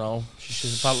that? I don't know. She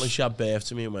apparently she had birth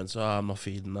to me and went, I'm not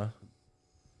feeding that.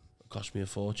 It cost me a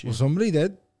fortune. Well, somebody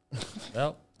did.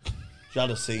 Well, She had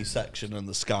a C-section and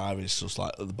the scar is just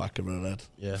like at the back of her head.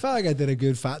 yeah. I felt like I did a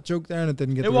good fat joke there and it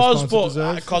didn't get It the was, response it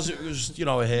but deserved. because it was, it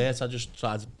hurt, I just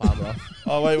tried to palm it off.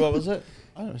 Oh, wait, what was it?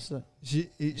 I missed it.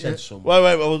 Said something. Wait,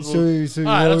 what was So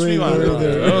Alright, let's rewind.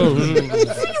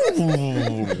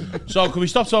 rewind. So, can we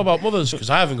stop talking about mothers? Because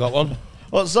I haven't got one.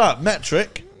 What's that?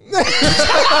 Metric?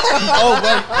 Oh,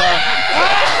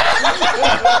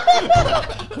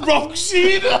 wait.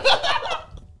 Roxy.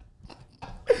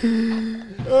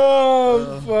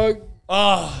 Oh,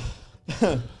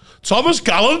 fuck. Thomas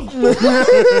Gallen.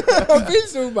 I feel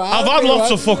so bad. I've had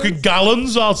lots of fucking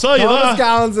Gallons, I'll tell you Thomas that.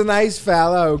 Gallen's a nice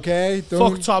fella, okay?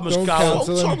 Fuck Thomas don't Gallen.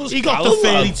 cancel him. Thomas He got the Gallen,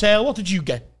 fairy man. tale. What did you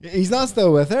get? He's not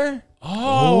still with her.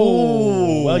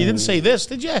 Oh. Well, you didn't say this,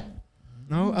 did you?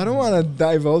 No, I don't want to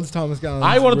divulge Thomas Gallen's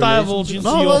I want to relationship. divulge into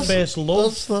your first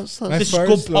love. That's My This is good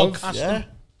first love. podcasting. yeah.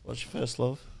 What's your first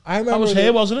love? I remember That was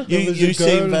here, wasn't it? There was You a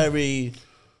seem girl- very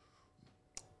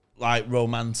like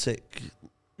romantic.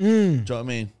 Do you know what I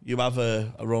mean? You have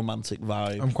a romantic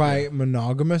vibe. I'm quite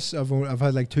monogamous. I've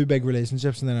had like 2 big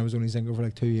relationships, and then I was only single for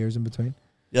like 2 years in between.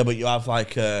 Yeah, but you have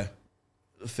like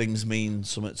things mean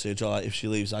something to you. Do you know, like if she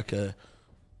leaves like a.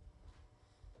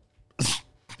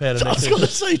 Pair of I was knickers. gonna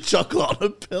say chocolate on a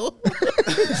pillow.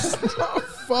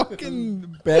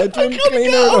 Fucking bedroom Get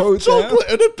cleaner at a off hotel. chocolate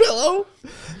in a pillow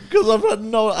because I've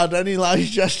not had any nice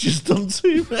gestures done to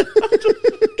me.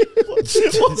 What's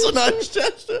a nice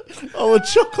gesture? Oh, a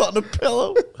chocolate on a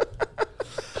pillow.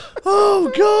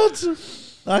 Oh God.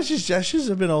 Nicest gestures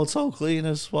have been hotel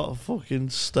cleaners. What a fucking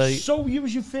state. So you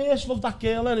was your first love, that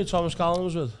girl then who Thomas Gallen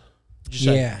was with? Did you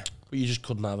say? Yeah. But you just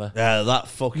couldn't have her. Yeah, that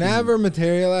fucking Never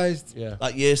materialized. Yeah.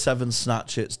 That year 7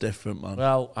 snatch. It's different, man.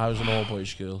 Well, I was an all boys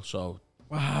school, so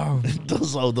Wow. It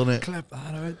does all, doesn't it? Clip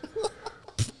that out.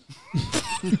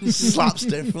 Slaps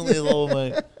differently though,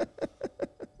 mate.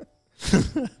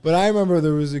 But I remember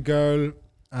there was a girl,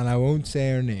 and I won't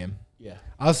say her name. yeah.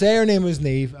 I'll say her name was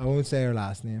Neve. I won't say her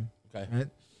last name. Okay.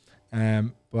 Right?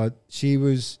 But she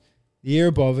was the year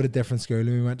above at a different school, and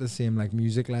we went to the same like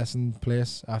music lesson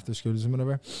place after schools and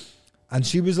whatever. And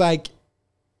she was like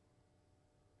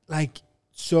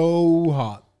so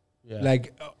hot. Yeah.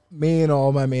 Like me and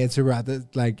all my mates who were at the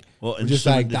like What were just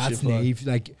like, instrument did she that's play? Neve.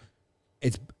 Like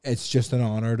it's just an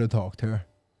honor to talk to her.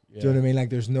 Yeah. Do you know what I mean? Like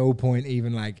there's no point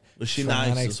even like Was she trying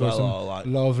nice to as express well? them. Or like,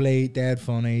 Lovely, dead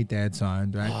funny, dead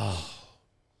sound, right?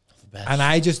 The best.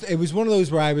 And it was one of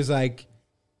those where I was like,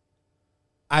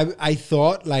 I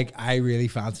thought like I really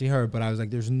fancy her, but I was like,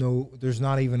 there's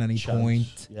not even any Chance.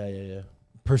 point Yeah.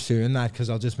 pursuing that because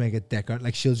I'll just make a dick out.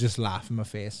 Like she'll just laugh in my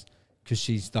face because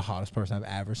she's the hottest person I've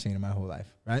ever seen in my whole life,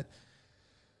 right?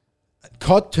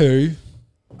 Cut to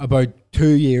about 2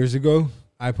 years ago,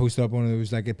 I posted up one of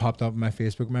those, like it popped up in my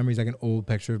Facebook memories, like an old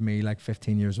picture of me, like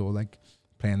 15 years old, like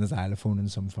playing the xylophone in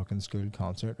some fucking school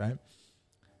concert, right?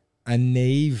 And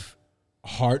Neve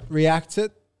heart reacts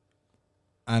it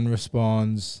and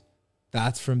responds,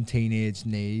 "That's from teenage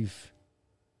Neve,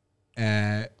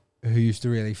 who used to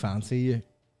really fancy you."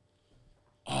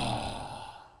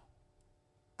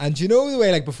 And do you know the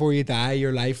way, like, before you die,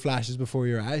 your life flashes before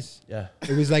your eyes? Yeah.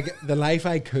 It was like the life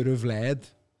I could have led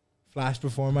flashed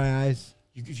before my eyes.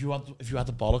 If you had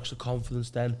the bollocks, the confidence,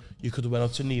 then you could have went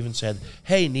up to Neve and said,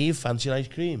 "Hey, Neve, fancy an ice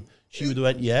cream?" She would have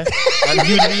went, "Yeah," and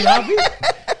you'd have been happy,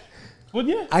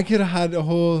 wouldn't you? I could have had a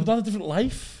whole... Could have had a different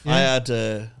life. I had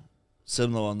a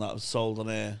similar one that was sold on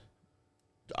here.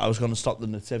 I was going to stop the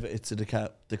nativity to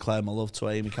declare my love to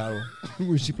Amy Carroll.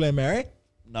 Was she playing Mary?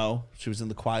 No, she was in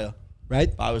the choir. Right?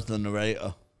 I was the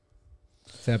narrator.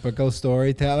 Typical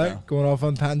storyteller, Yeah. going off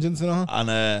on tangents and all.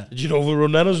 And Did you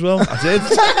overrun then as well? I did.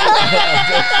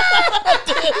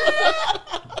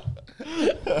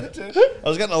 I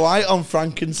was getting a light on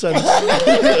frankincense.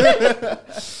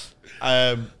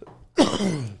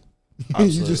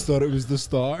 You just thought it was the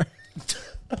star.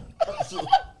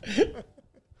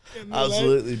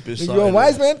 absolutely You're beside going, me.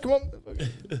 wise man, come on.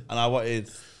 And I wanted,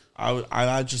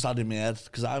 I just had in my head,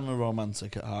 because I'm a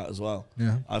romantic at heart as well.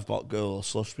 Yeah. I've bought girl or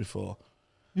slush before.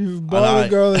 You've bought a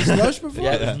girl in slush before?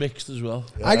 Yeah, it was mixed as well.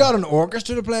 I got an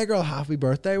orchestra to play a girl happy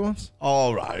birthday once.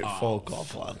 All right, fuck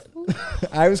off, lad.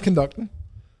 I was conducting.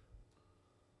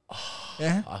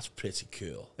 Yeah. That's pretty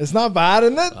cool. It's not bad,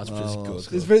 isn't it? That's pretty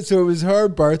good. It's pretty, so it was her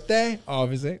birthday,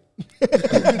 obviously.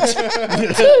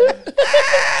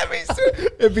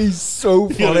 It'd be so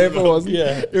funny if it wasn't.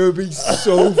 Yeah. It would be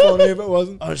so funny if it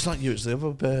wasn't. Oh, it's not you, it's the other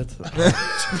bird.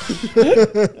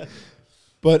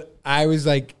 But I was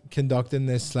like conducting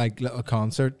this like little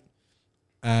concert,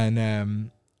 and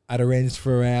I'd arranged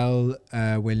Pharrell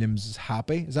Williams'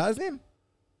 Happy. Is that his name?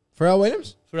 Pharrell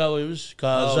Williams? Pharrell Williams,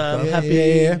 because I'm Yeah, happy.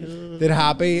 yeah. Did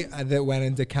Happy, and that went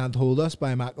into Can't Hold Us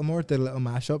by Macklemore. Did a little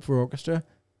mashup for orchestra.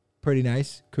 Pretty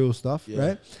nice, cool stuff,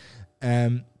 Yeah.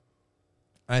 right?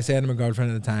 I said to my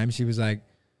girlfriend at the time, she was like,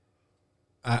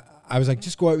 I was like,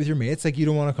 just go out with your mates. Like, you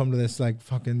don't want to come to this like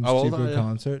fucking How old are stupid you?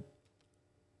 concert.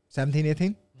 17,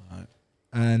 18. Right.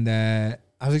 And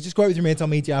I was like, just go out with your mates. I'll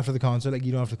meet you after the concert. Like,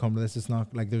 you don't have to come to this. It's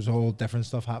not like there's a whole different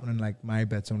stuff happening. Like, my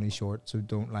bit's only short, so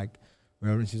don't like.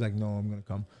 And she's like, no, I'm gonna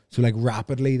come. So like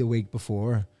rapidly the week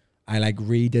before, I like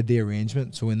redid the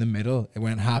arrangement. So in the middle, it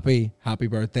went happy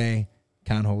birthday,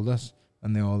 can't hold us,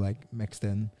 and they all like mixed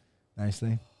in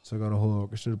nicely. So I got a whole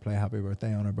orchestra to play happy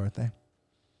birthday on her birthday.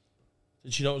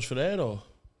 Did she know it was for her or?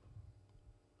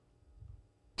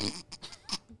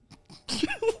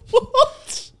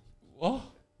 What? What?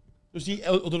 Was the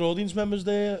other audience members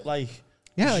there? Like,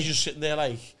 Yeah, was like- she just sitting there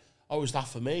like, oh, is that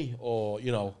for me? Or,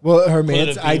 you know. Well, her could it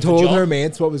mates, have I been for told John? her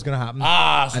mates what was gonna happen.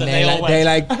 So and then all they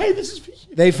went, like hey, this is for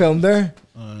you. they filmed her,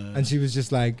 and she was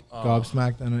just like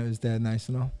gobsmacked, and it was dead nice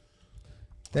and all.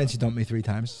 Then she dumped me 3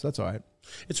 times. So that's all right.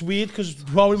 It's weird because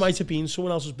probably might have been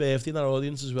someone else's birthday in that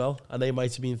audience as well. And they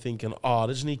might have been thinking, oh,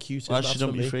 isn't he cute? Why did she That's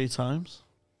dump for you me. 3 times?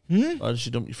 Hmm? Why did she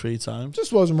dump you 3 times?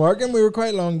 Just wasn't working. We were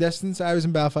quite long distance. I was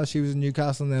in Belfast, she was in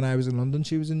Newcastle, and then I was in London,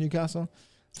 she was in Newcastle.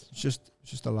 It's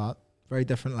just a lot. Very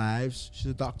different lives. She's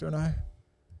a doctor now.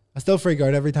 I still freak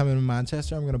out every time I'm in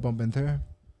Manchester. I'm going to bump into her.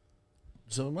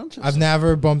 So Manchester. I've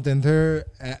never bumped into her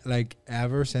like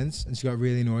ever since, and she got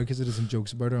really annoyed because I did some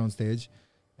jokes about her on stage.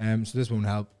 So this won't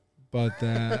help. But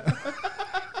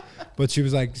but she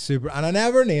was like super, and I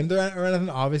never named her or anything,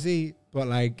 obviously. But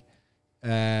like,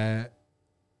 yeah,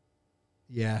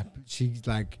 she's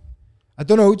like, I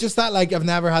don't know, just that like I've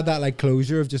never had that like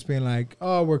closure of just being like,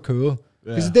 oh, we're cool.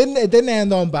 Because it didn't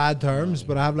end on bad terms,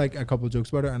 but I have like a couple of jokes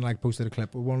about her and like posted a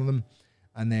clip with one of them,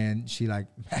 and then she like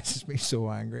messaged me so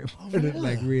angry about it,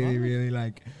 like really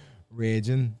like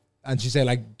raging, and she said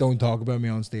like, don't talk about me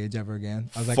on stage ever again.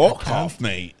 I was like, Fuck off,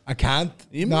 mate. I can't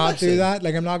You not do messing. that.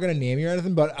 Like, I'm not gonna name you or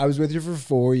anything, but I was with you for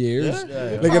 4 years.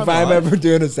 Yeah. Like, if I'm Right. ever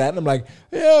doing a set, and I'm like,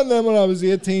 yeah, and then when I was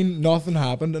 18, nothing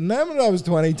happened, and then when I was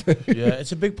 22. Yeah,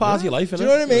 it's a big part of your life, Do isn't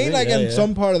you know what I it? mean? Like, and yeah.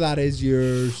 some part of that is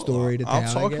your story to tell.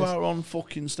 I'll talk I guess. about her on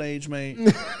fucking stage, mate. You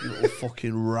little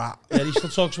fucking rat. Yeah, he still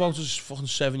talks about his fucking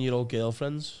 7-year-old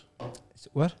girlfriends.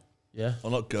 What? Yeah.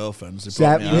 Well, not girlfriends. They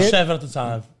Seven- brought me Yeah. out. 7 at the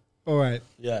time. All right.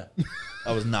 Yeah.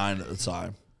 I was 9 at the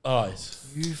time. All right.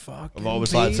 You fucking. I've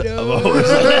always liked it. pedo. I've always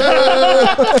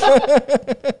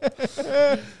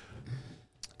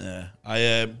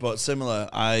Yeah. But similar,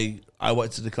 I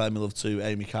wanted to declare my love to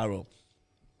Amy Carroll.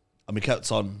 And we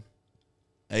kept on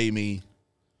Amy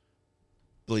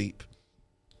bleep.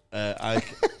 I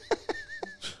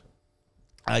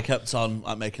kept on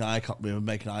like we were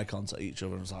making eye contact at each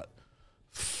other, and I was like,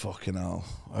 fucking hell,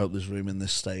 I hope there's room in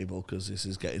this stable because this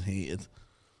is getting heated.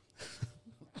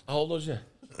 How old was you?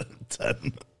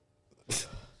 10.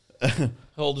 How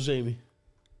old is Amy?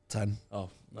 10. Oh,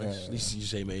 nice. At least you're the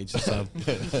same age as Sam.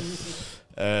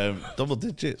 Double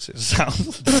digits, it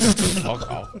sounds.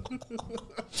 Fuck off.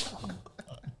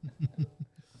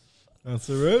 That's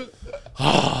the rule.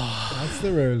 That's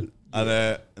the rule. And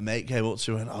a mate came up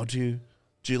to me and went, oh, do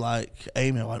you like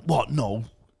Amy? I went, what? No.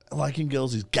 Liking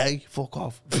girls is gay. Fuck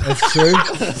off. It's true.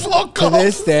 Fuck To off.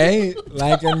 this day,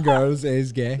 liking girls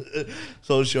is gay.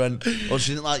 So she went, well,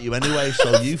 she didn't like you anyway,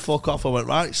 so you fuck off. I went,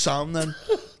 right, Sam then.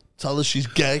 Tell her she's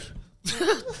gay.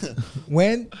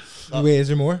 When? Wait, is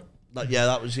there more? Yeah,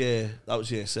 that was year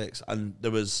 6. And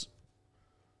there was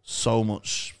so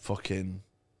much fucking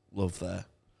love there.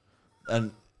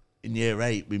 And in year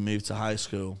 8, we moved to high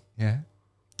school. Yeah.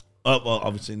 Oh, well,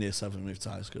 obviously in year 7, we moved to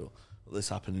high school. But this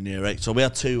happened in year 8. So we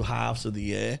had 2 halves of the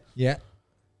year. Yeah.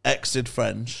 X did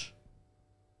French.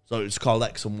 So it's called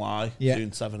X and Y. Yeah. Doing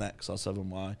 7X or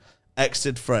 7Y. X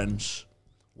did French.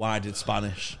 Y did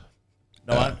Spanish.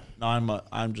 No,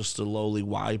 I'm just a lowly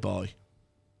Y boy.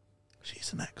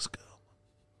 She's an X girl.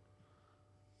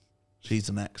 She's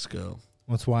an X girl.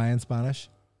 What's Y in Spanish?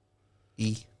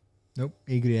 E. Nope.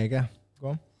 Y. Go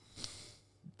on.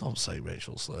 Don't say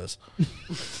racial slurs.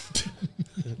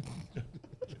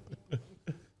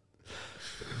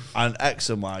 And X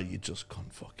and Y, you just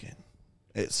can't fucking.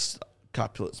 It's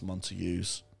Capulets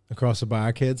Montagues. Across the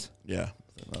bar, kids. Yeah,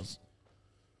 I think that's.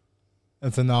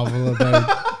 It's a novel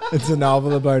about. It's a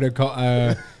novel about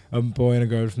a boy and a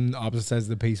girl from opposite sides of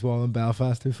the peace wall in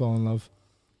Belfast who fall in love.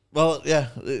 Well, yeah,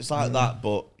 it's like that,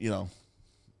 but you know.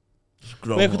 just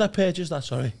grown Where could I up. purchase that?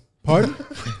 Sorry. Pardon?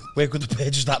 Where could I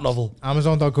purchase that novel?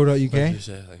 Amazon.co.uk You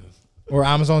say, like, or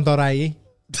Amazon.ie.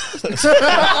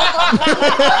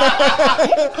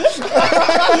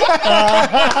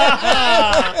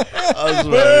 That was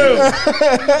very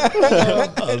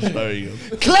good. That was very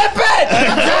good. Clip it!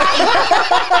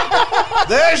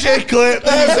 There's your clip.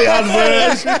 There's the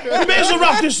advert. we may as well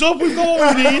wrap this up. We've got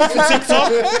what we need for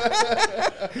TikTok.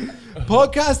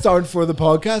 Podcasts aren't for the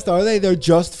podcast, are they? They're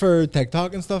just for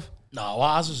TikTok and stuff. No,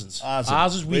 ours isn't. Ours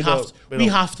Ours isn't. is we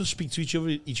have to speak to each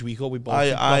other each week, or we both.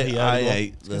 I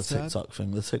hate the TikTok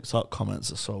thing. The TikTok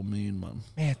comments are so mean, man.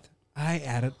 Mate, I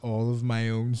edit all of my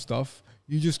own stuff.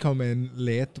 You just come in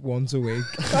late once a week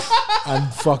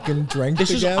and fucking drink This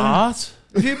together. is art.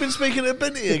 Have you been speaking to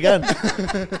Binty again?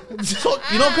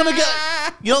 You're not gonna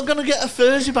get a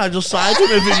Thursday by just siding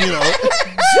with him, you know.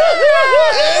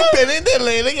 Binty did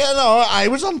late again. Oh, I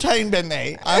was on time,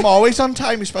 Binty. I'm always on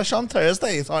time, especially on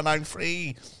Thursdays when I'm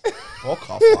free. Fuck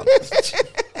off, man.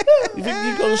 You think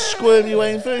you're gonna squirm your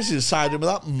way in Thursday siding with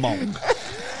that monk?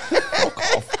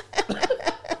 Fuck off.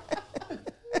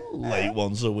 Late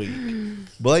once a week.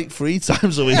 Blake 3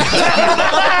 times a week.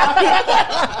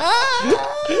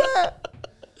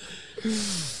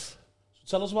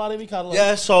 Tell us about Amy Cadillac.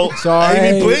 Yeah, so Sorry.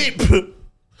 Amy Bleep.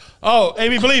 Oh,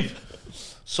 Amy Bleep.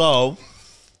 So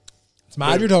It's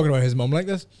mad you're talking about his mum like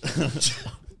this.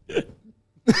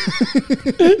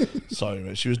 sorry,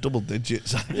 mate. She was double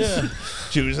digits. Yeah.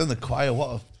 She was in the choir. What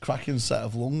a cracking set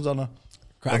of lungs on her.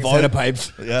 Cracking Avoid- set of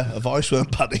pipes. Yeah, her voice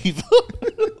weren't bad either.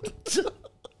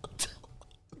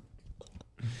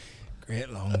 Great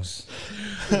lungs.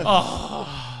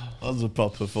 That's a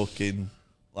proper fucking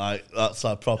that's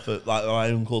a proper my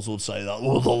uncles would say that.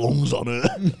 Oh, the lungs on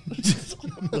it.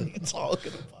 What are you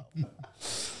talking about?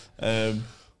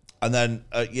 And then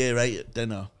at year 8 at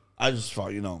dinner, I just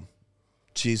thought,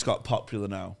 she's got popular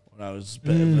now. And I was a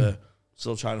bit of a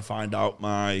still trying to find out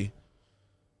my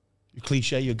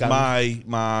Cliche, your gang.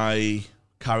 my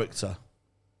character.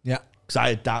 Yeah. Because I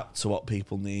adapt to what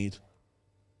people need.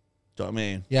 Do you know what I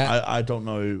mean? Yeah. I don't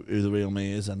know who the real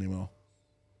me is anymore.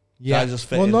 Yeah. I just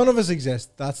fit Well, in. none of us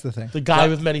exist. That's the thing. The guy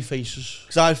with many faces.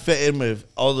 Because I fit in with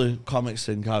all the comics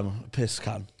think I'm a piss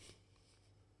can.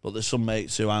 But there's some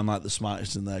mates who I'm like the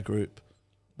smartest in their group.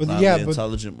 But I'm yeah, the but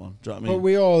intelligent one. Do you know what I but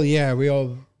mean? we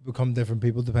all become different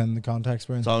people depending on the context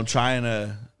we're in. So I'm trying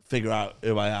to figure out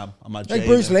who I am. Am I Like Jamie?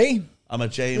 Bruce Lee. I'm a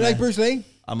Jamie. You like Bruce Lee?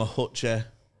 I'm a Hutcher.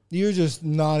 You're just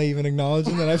not even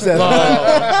acknowledging that I've said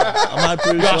that. Am I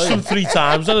Bruce You asked Lee? him 3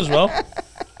 times then as well.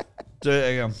 Do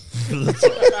it again.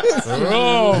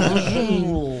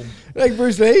 Like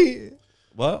Bruce Lee.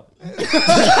 What?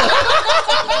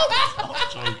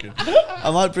 Joking.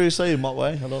 I'm like Bruce Lee in what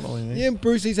way? I don't know what you mean. Yeah,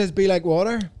 Bruce Lee says be like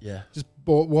water. Yeah. Just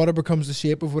water becomes the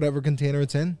shape of whatever container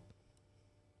it's in.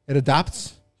 It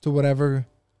adapts to whatever.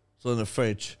 So in the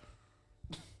fridge.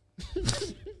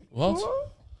 What?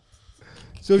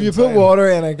 So if you put water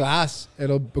in a glass,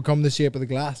 it'll become the shape of the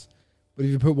glass. But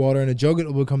if you put water in a jug,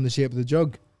 it'll become the shape of the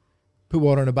jug. Put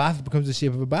water in a bath, it becomes the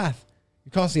shape of a bath.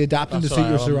 You're constantly adapting That's to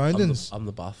suit what your I am. surroundings. I'm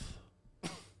the bath.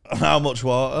 How much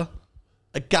water?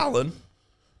 A gallon?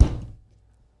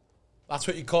 That's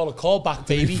what you call a callback,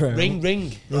 baby. fair. Ring,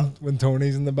 ring. When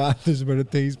Tony's in the bath, there's about a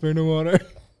teaspoon of water.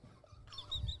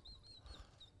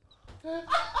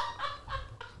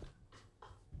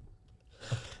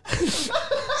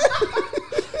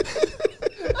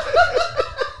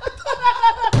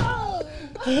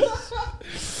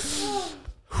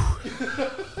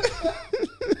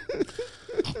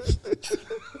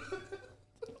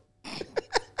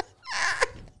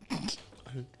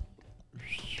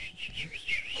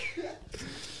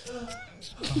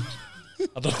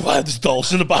 I don't know why there's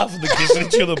dolls in the bath and they're kissing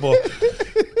each other, but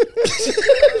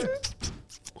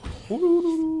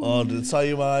Oh, did I tell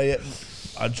you I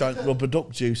drank rubber duck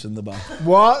juice in the bath?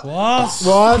 What? what?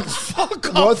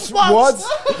 What?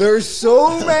 There's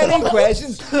so many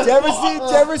questions. Did you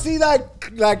ever see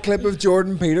that clip of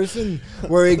Jordan Peterson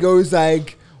where he goes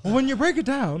like, well, when you break it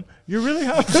down, you really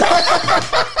have to.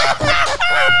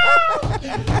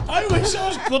 I wish I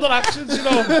was good at accents, you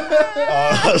know.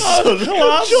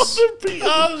 Class. Justin Peter,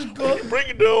 I was good. Break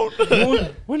it down.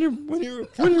 when you really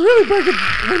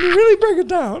break it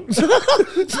down,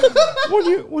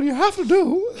 what you have to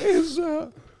do is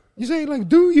you say like,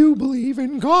 do you believe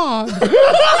in God?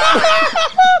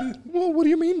 Well, what do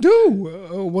you mean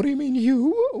do? What do you mean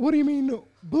you? What do you mean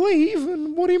believe?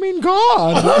 And what do you mean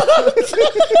God?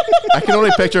 I can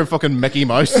only picture fucking Mickey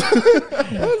Mouse.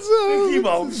 That's,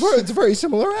 it's a very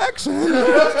similar accent.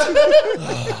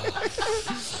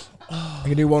 I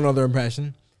can do one other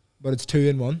impression, but it's 2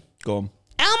 in 1. Go on.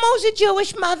 Elmo's a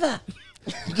Jewish mother.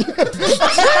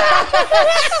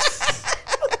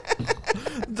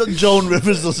 Joan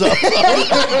Rivers does that.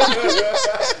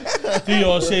 Do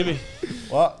yours, Amy.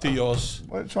 What? Do yours.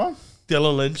 Which one?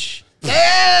 Dylan Lynch.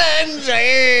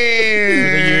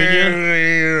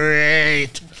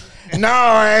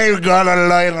 Now I've got a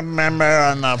loyal member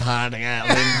on the podcast,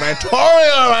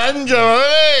 Vittorio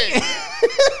Angelone.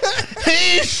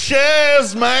 He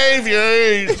shares my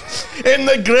views in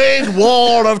the Great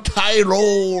War of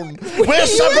Tyrone. We're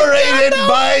separated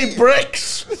by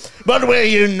bricks, but we're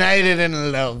united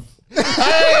in love.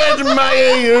 I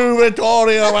admire you,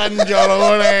 Vittorio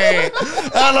Angelone,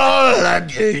 and all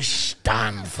that you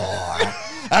stand for.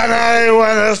 And I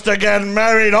want us to get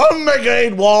married on the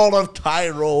Great Wall of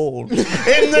Tyrone.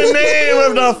 In the name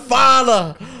of the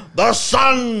Father, the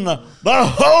Son, the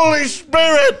Holy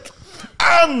Spirit,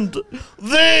 and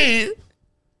the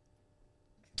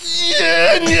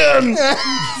Union.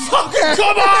 Fucking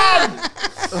come on!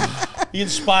 He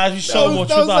inspires me so much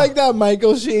That with was that. like that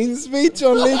Michael Sheen speech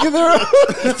on League of Their Own.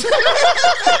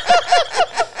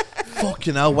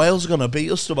 Fucking hell, Wales are going to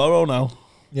beat us tomorrow now.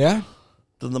 Yeah.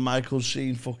 Than the Michael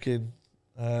Sheen fucking...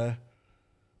 that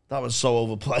was so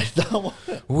overplayed, that one.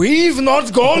 We've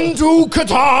not gone to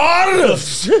Qatar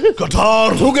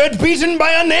Qatar, to get beaten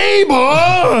by a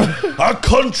neighbor. a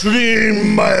country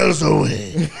miles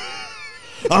away.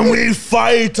 And we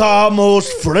fight our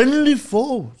most friendly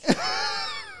foes,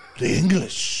 the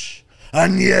English.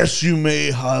 And yes, you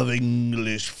may have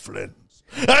English friends.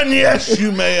 And yes,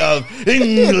 you may have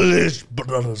English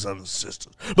brothers and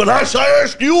sisters. But as I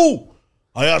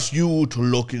ask you to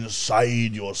look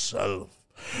inside yourself.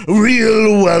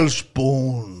 Real Welsh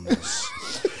bones.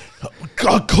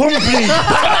 Accompanied.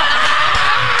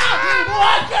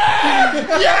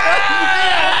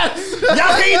 Yes!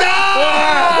 Yachida!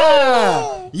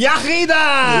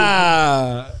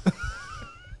 Yachida!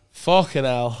 Fucking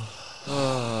hell.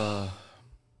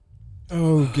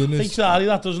 Oh, goodness. Takes Hardy,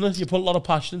 that, doesn't it? You put a lot of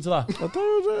passion into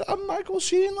that. I'm Michael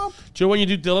Sheen, lad. Do you know when you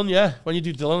do Dylan? Yeah, when you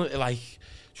do Dylan, it like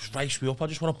just wakes me up. I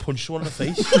just want to punch someone in the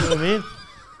face. You know what I mean?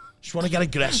 Just want to get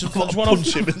aggressive. I just want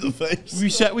Punch him in the face. We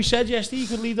said yesterday he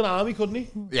could lead an army, couldn't he?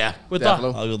 Yeah, With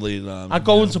definitely. I could lead that. I'd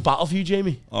go into battle for you,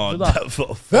 Jamie. Oh, With that.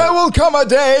 definitely. There will come a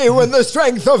day when the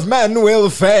strength of men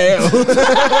will fail.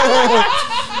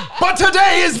 But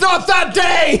today is not that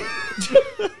day.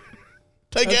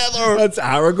 Together. That's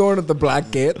Aragorn at the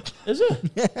Black Gate. Is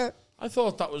it? Yeah. I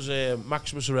thought that was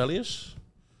Maximus Aurelius.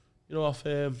 You know, off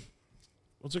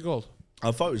what's it called? I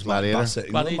thought it was Gladiator. Bassett.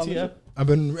 Gladiator. Yeah. I've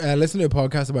been listening to a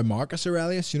podcast about Marcus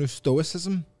Aurelius, you know,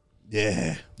 Stoicism.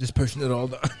 Yeah. Just pushing it all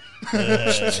down.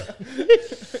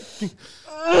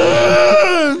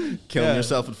 Killing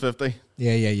yourself at 50.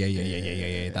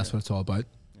 Yeah. That's what it's all about.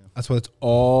 That's what it's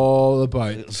all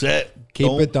about. That's it.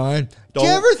 Keep it down. Do you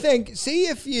don't- ever think, see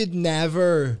if you'd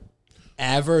never,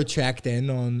 ever checked in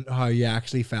on how you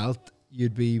actually felt,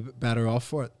 you'd be better off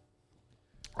for it?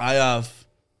 I have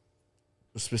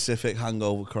a specific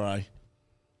hangover cry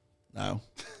now.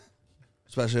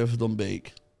 Especially if I've done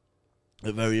beak.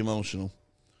 It's very emotional. Do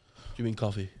you mean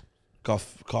coffee?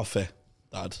 Coffee,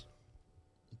 Dad.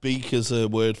 Beak is a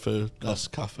word for that's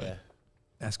cafe. Yeah.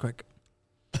 That's quick.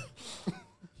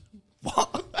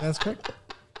 What? That's quick.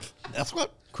 That's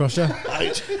what? Crusher.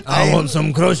 I want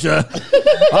some crusher.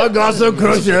 I got some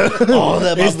crusher. Oh,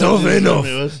 It's tough enough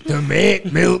to make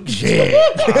milkshake.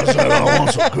 I said, I want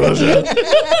some crusher.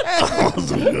 I want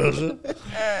some crusher.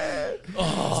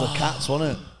 It's the cats,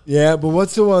 wasn't it? Yeah, but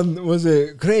what's the one? Was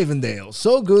it Cravendale?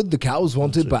 So good the cows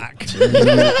want it back.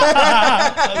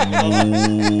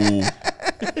 Ooh.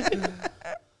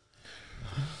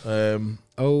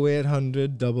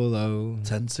 0800 00.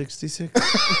 1066.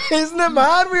 Isn't it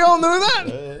mad? We all know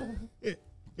that.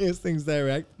 Here's things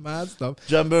direct. Mad stuff.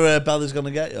 Do you remember Belly's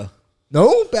Gonna Get You?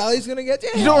 No, Belly's gonna get you.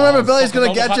 You don't remember Billy's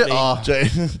Gonna fucking Get You? don't Oh, Do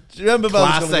you remember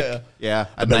Belly's Gonna Get classic. Yeah.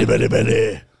 You?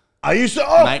 Belly. I used to.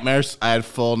 Oh, Nightmares. I had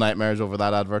full nightmares over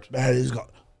that advert. Belly's got.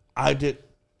 I did.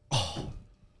 Oh,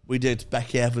 we did.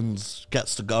 Becky Evans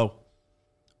Gets to Go.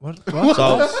 What?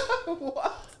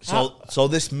 So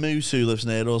this moose who lives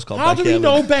near us called How Becky do we Evans.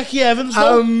 know Becky Evans?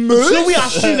 Though? moose? So we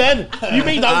asked you then. You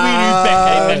mean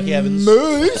that we knew Becky Evans?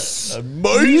 Moose.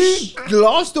 Moose.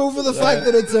 Glossed over the fact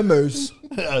that it's a moose.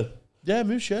 Yeah,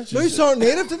 moose. Yeah. Moose aren't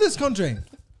native to this country.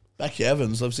 Becky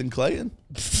Evans lives in Clayton.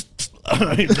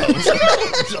 I'm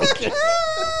joking.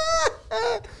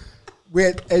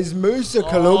 Wait, is moose a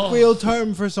colloquial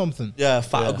term for something? Yeah,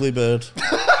 fat ugly bird.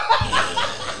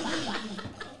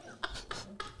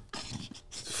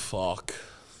 Fuck.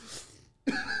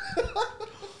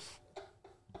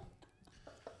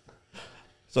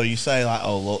 So you say like,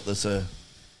 oh look,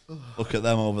 look at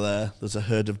them over there. There's a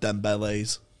herd of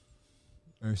Dembélés,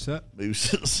 Moose.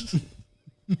 mooses.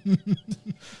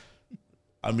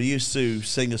 And we used to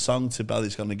sing a song to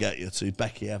Belly's Gonna Get You to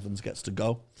Becky Evans Gets to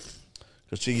Go,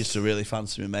 because she used to really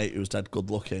fancy my mate who was dead good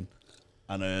looking,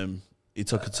 and he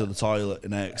took her to the toilet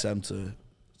in AXM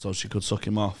so she could suck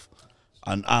him off,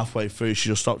 and halfway through she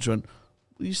just stopped and went,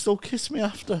 "Will you still kiss me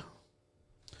after?"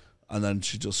 and then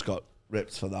she just got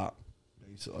ripped for that.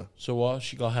 Basically. So what?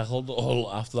 She got heckled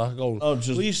all after that. Going, Oh,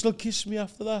 just- will you still kiss me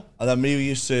after that? And then we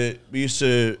used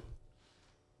to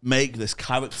make this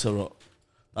character up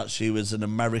that she was an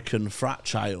American frat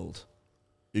child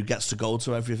who gets to go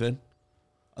to everything.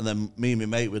 And then me and my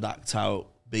mate would act out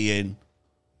being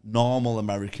normal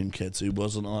American kids who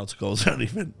wasn't allowed to go to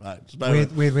anything. Right?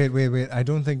 Wait. I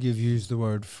don't think you've used the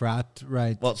word frat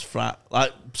right. What's frat?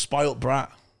 Like spoilt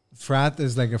brat. Frat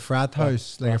is like a frat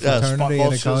house, like a Yeah, fraternity in a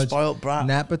what's a college. spoilt brat?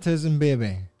 Nepotism,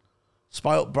 baby.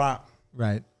 Spoilt brat.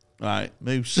 Right. Right.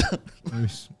 Moose.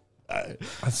 Moose.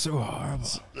 That's so horrible.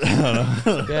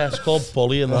 Yeah, it's called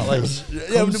bullying. That like.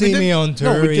 Come we see didn't- me on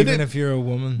tour, we did even it- if you're a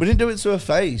woman. We didn't do it to her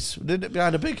face. We did it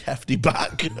behind a big hefty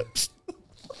back.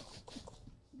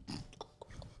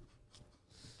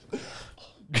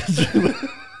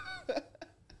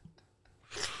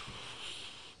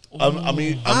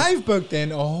 I've booked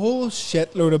in a whole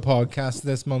shitload of podcasts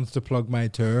this month to plug my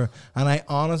tour, and I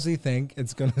honestly think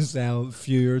it's going to sell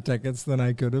fewer tickets than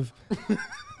I could have.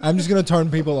 I'm just going to turn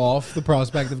people off the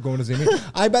prospect of going to see me.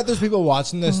 I bet there's people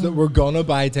watching this that were going to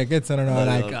buy tickets and are now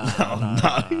like,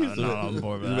 not on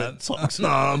board with that. Toxic.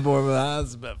 Not on board with that.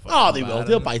 It's a bit Oh, they will.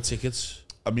 They'll buy tickets.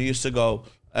 We used to go,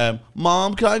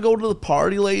 Mom, can I go to the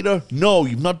party later? No,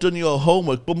 you've not done your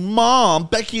homework. But Mom,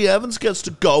 Becky Evans gets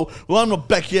to go. Well, I'm not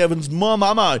Becky Evans' mum,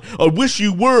 am I? I wish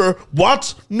you were.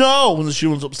 What? No. And then she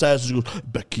runs upstairs and she goes,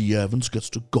 Becky Evans gets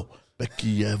to go.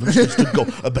 Becky Evans gets to go.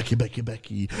 Becky, Evans,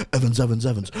 Becky, Evans,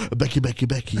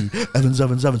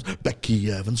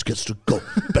 Becky Evans gets to go.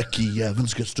 Becky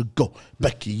Evans gets to go.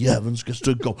 Becky Evans gets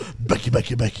to go. Becky,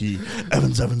 Evans, Becky,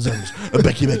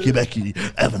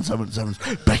 Evans,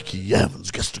 Becky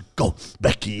Evans gets to go.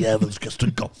 Becky Evans gets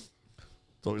to go.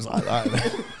 It's always like that.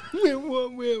 Wait,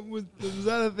 was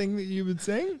that a thing that you would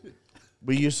sing?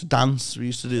 We used to dance. We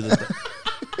used to do the.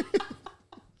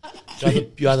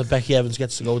 You had the Becky Evans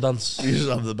gets to go dance. We used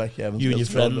to have the Becky Evans. You and your gets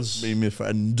to go. friends. Me and my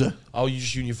friend. Oh, you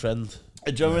just you and your friend.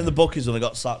 Do you remember in the bookies when I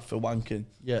got sacked for wanking?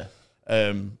 Yeah.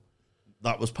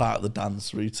 That was part of the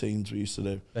dance routines we used to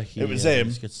do. Becky It was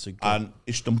Evans him gets to go. and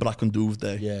Ishton Black and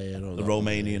Doovday. Yeah, no, The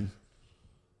Romanian.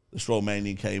 This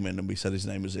Romanian came in and we said his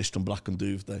name was Ishton Black and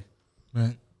Doovday.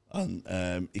 Right.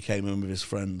 And he came in with his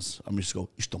friends and we used to go,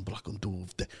 Ishton Black and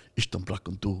Doovday, Ishton Black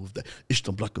and Doovday,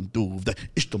 Ishton Black and Doovday,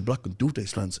 Ishton Black and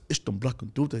Doovday's friends, Ishton Black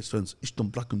and Doovday's friends, Ishton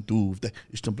Black and Doovday,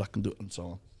 Ishton Black and Doovday, and so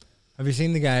on. Have you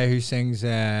seen the guy who sings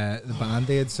the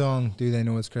Band-Aid song, Do They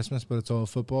Know It's Christmas, but it's all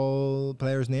football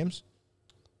players' names?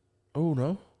 Oh,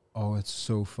 no. Oh, it's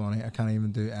so funny. I can't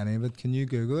even do any of it. Can you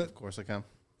Google it? Of course I can.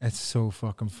 It's so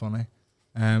fucking funny.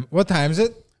 What time is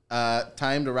it?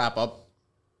 Time to wrap up.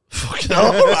 Fucking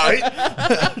all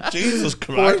right. Jesus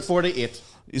Christ. 48.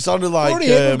 You sounded like...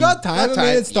 48, we've got time. got I mean,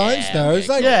 time. it's downstairs.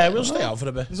 Like, Yeah, we'll stay out for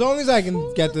a bit. as long as I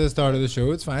can get to the start of the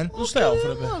show, it's fine. We'll stay out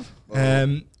for a bit.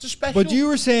 It's a special. But you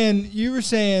were saying,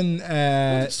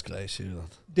 Disgrace, you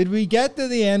lot. did we get to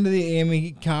the end of the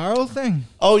Amy Carroll thing?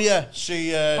 Oh, yeah.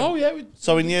 She... Oh, yeah.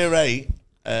 So in year 8,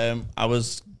 I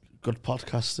was good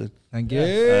podcasting. Thank you.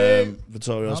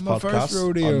 Vittorio's On my podcast first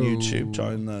rodeo. on YouTube.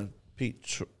 Join the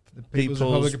People's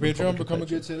Republic of Patreon, become a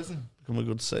good citizen. Become a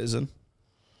good citizen.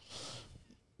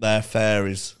 They're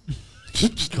fairies.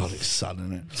 God, it's sad,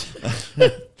 isn't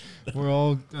it? We're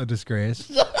all a disgrace.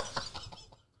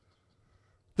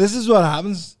 This is what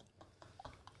happens.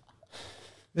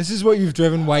 This is what you've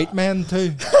driven white men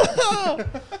to.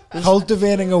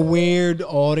 Cultivating a weird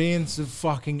audience of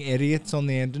fucking idiots on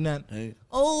the internet.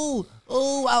 Oh,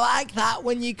 I like that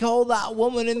when you call that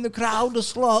woman in the crowd a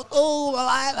slut. Oh,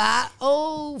 I like that.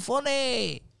 Oh,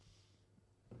 funny.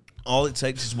 All it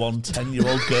takes is one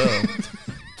 10-year-old girl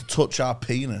to touch our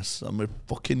penis, and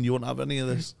you won't have any of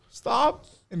this. Stop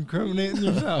incriminating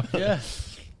yourself. Yeah.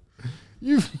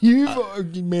 You've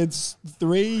made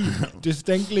 3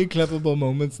 distinctly clippable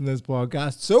moments in this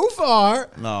podcast so far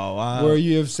No, where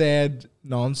you have said I'm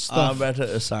non-stuff. better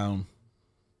at sound.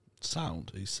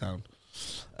 He's sound.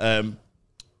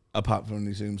 Apart from when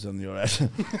he zooms on your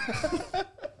head.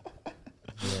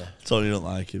 Yeah. So you don't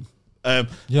like him. You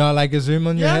don't like a zoom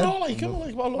on your Yeah, I head? don't like him.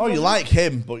 Oh, you like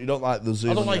him, but you don't like the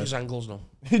zoom. I don't on like your his angles, no.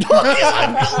 You don't like his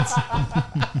angles.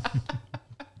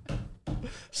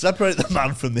 Separate the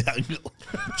man from the angle.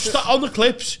 Just on the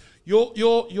clips,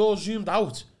 you're zoomed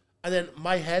out, and then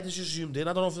my head is just zoomed in.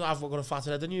 I don't know if I've got a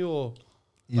fatter head than you or...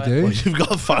 You do? Well, you've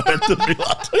got a fire to me,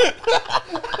 lad.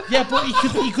 Yeah, but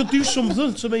he could do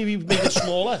something to maybe make it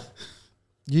smaller.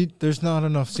 There's not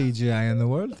enough CGI in the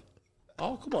world.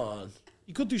 Oh, come on.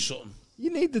 He could do something.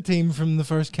 You need the team from the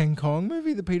first King Kong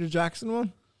movie, the Peter Jackson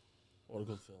one. What a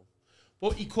good film.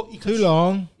 But he could Too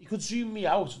long. He could zoom me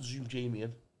out and zoom Jamie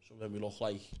in. So then we look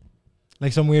like...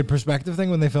 Like some weird perspective thing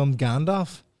when they filmed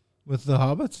Gandalf with the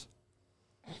hobbits.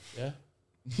 Yeah.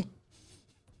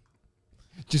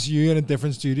 Just you in a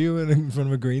different studio and in front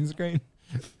of a green screen.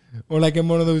 Or like in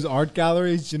one of those art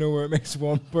galleries, you know, where it makes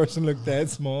one person look dead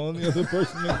small and the other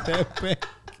person look dead big.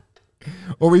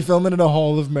 Or we film it in a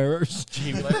hall of mirrors.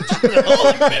 Jamie like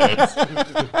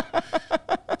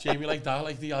Jamie like that,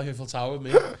 like the Eiffel Tower with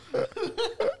me.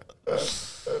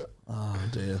 Oh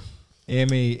dear.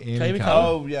 Amy Jamie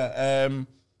Oh yeah.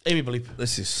 Amy Bleep.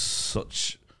 This is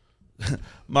such.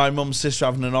 My mum's sister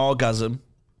having an orgasm.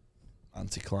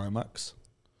 Anticlimax.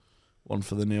 One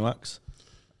for the new axe.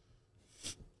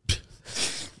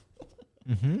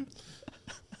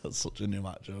 That's such a new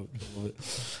act joke. I love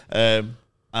it.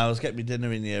 I was getting me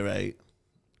dinner in year 8.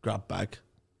 Grab bag.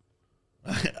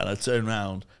 And I turn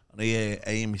around and I hear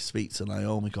Amy speak to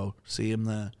Naomi go, see him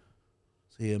there.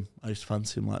 See him. I used to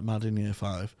fancy him like mad in year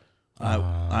 5.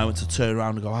 I went to turn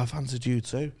around and go, I fancied you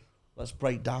too. Let's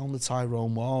break down the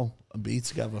Tyrone wall and be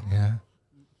together. Yeah.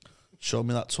 Show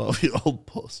me that 12-year-old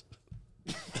puss.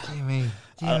 Jimmy,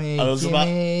 I was go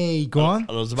on.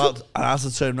 And I was about to, and as I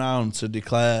turned around to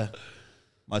declare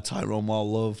my Tyrone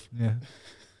wall love, Yeah.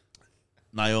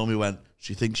 Naomi went,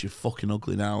 she thinks you're fucking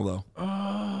ugly now though.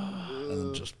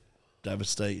 And just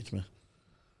devastated me.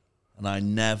 And I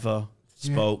never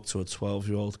spoke to a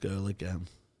 12-year-old girl again.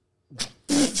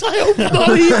 I hope not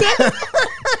either.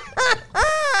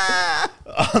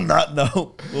 On that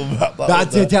note, we'll wrap that That's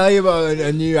up to there. tell you about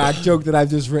a new act joke that I've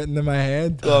just written in my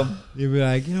head. Go on. You'd be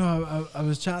like, you know, I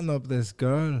was chatting up this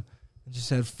girl and she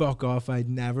said, fuck off, I'd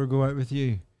never go out with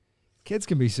you. Kids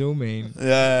can be so mean.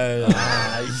 Yeah.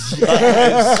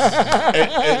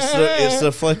 It's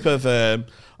the flip of,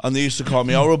 and they used to call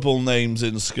me horrible names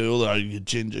in school. Like, you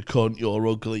ginger cunt, you're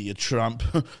ugly, you tramp.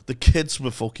 The kids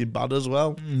were fucking bad as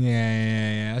well.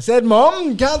 Yeah. I said,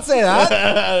 Mum, can't say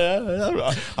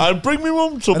that. And bring me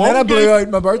mum to And then I blew out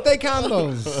my birthday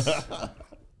candles.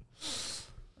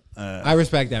 I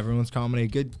respect everyone's comedy.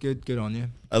 Good on you.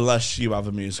 Unless you have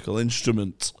a musical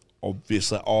instrument,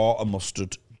 obviously, or a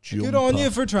mustard jumper. Good on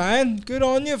you for trying. Good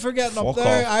on you for getting up Fuck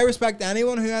there. off. I respect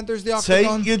anyone who enters the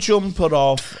octagon. Take your jumper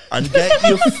off and get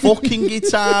your fucking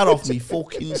guitar off me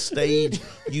fucking stage,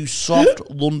 you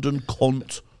soft London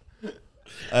cunt.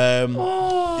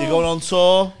 You going on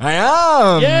tour? I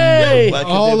am. Yay! Where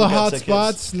can All people the get hot tickets?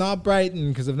 spots, not Brighton,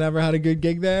 because I've never had a good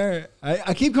gig there.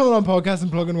 I keep coming on podcasts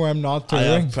and plugging where I'm not I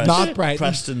touring. have Not Brighton.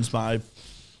 Preston's my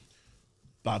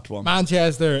bad one.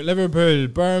 Manchester, Liverpool,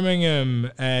 Birmingham,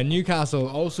 Newcastle,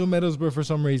 also Middlesbrough for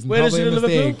some reason. Where is Probably it a in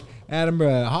mistake. Liverpool?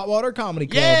 Edinburgh, Hot Water Comedy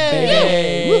Club,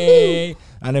 Yay! baby.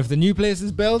 And if the new place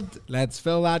is built, let's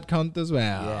fill that cunt as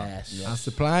well. Yes. That's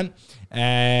the plan.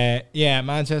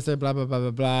 Manchester, blah, blah, blah,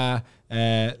 blah, blah.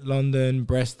 London,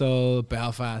 Bristol,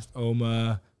 Belfast,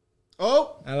 Omagh.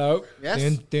 Oh, Hello.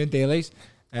 Yes. Doing dailies.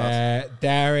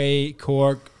 Derry,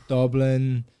 Cork,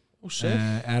 Dublin, Oh, sick.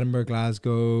 Edinburgh,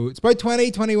 Glasgow. It's about 20,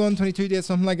 21, 22 days,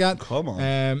 something like that. Come on.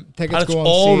 Tickets And it's go on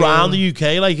all sale. around the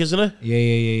UK, like, isn't it?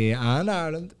 Yeah. And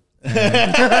Ireland.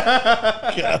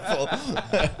 Careful.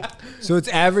 So it's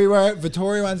everywhere.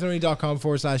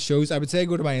 VittorioAngelone.com/shows. I would say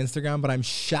go to my Instagram, but I'm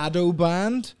shadow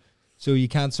banned, so you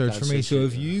can't search for me. So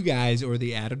if you guys or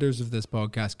the editors of this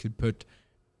podcast could put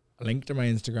a link to my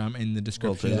Instagram in the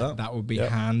description, We'll do that. that would be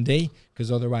handy,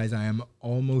 because otherwise I am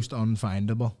almost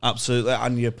unfindable. Absolutely.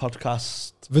 And your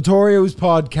podcast, Vittorio's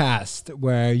podcast,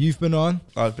 where you've been on.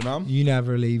 I've been on. You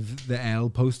never leave the L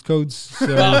postcodes. So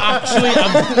Well, actually,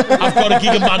 I've got a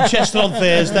gig in Manchester on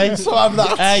Thursday. So I'm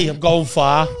that. Hey, I'm going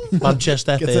far.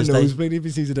 Manchester gets a Thursday. nosebleed if he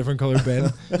sees a different coloured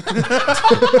bin.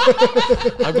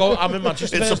 I'm in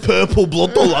Manchester. It's a Thursday. purple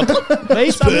blood, though, lad.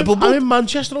 Mate, purple I'm in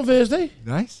Manchester on Thursday.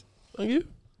 Nice. Thank you.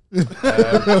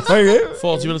 Thank you.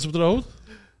 40 minutes up the road.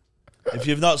 If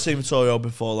you've not seen Vittorio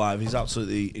before live, he's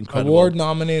absolutely incredible.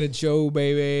 Award-nominated show,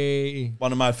 baby.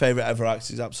 One of my favourite ever acts.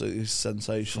 He's absolutely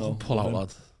sensational. Pull out,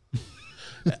 lad.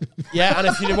 Yeah, and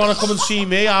if you want to come and see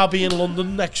me, I'll be in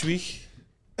London next week.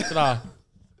 Ta-ra.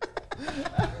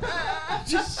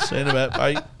 See you in a bit.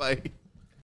 Bye. bye.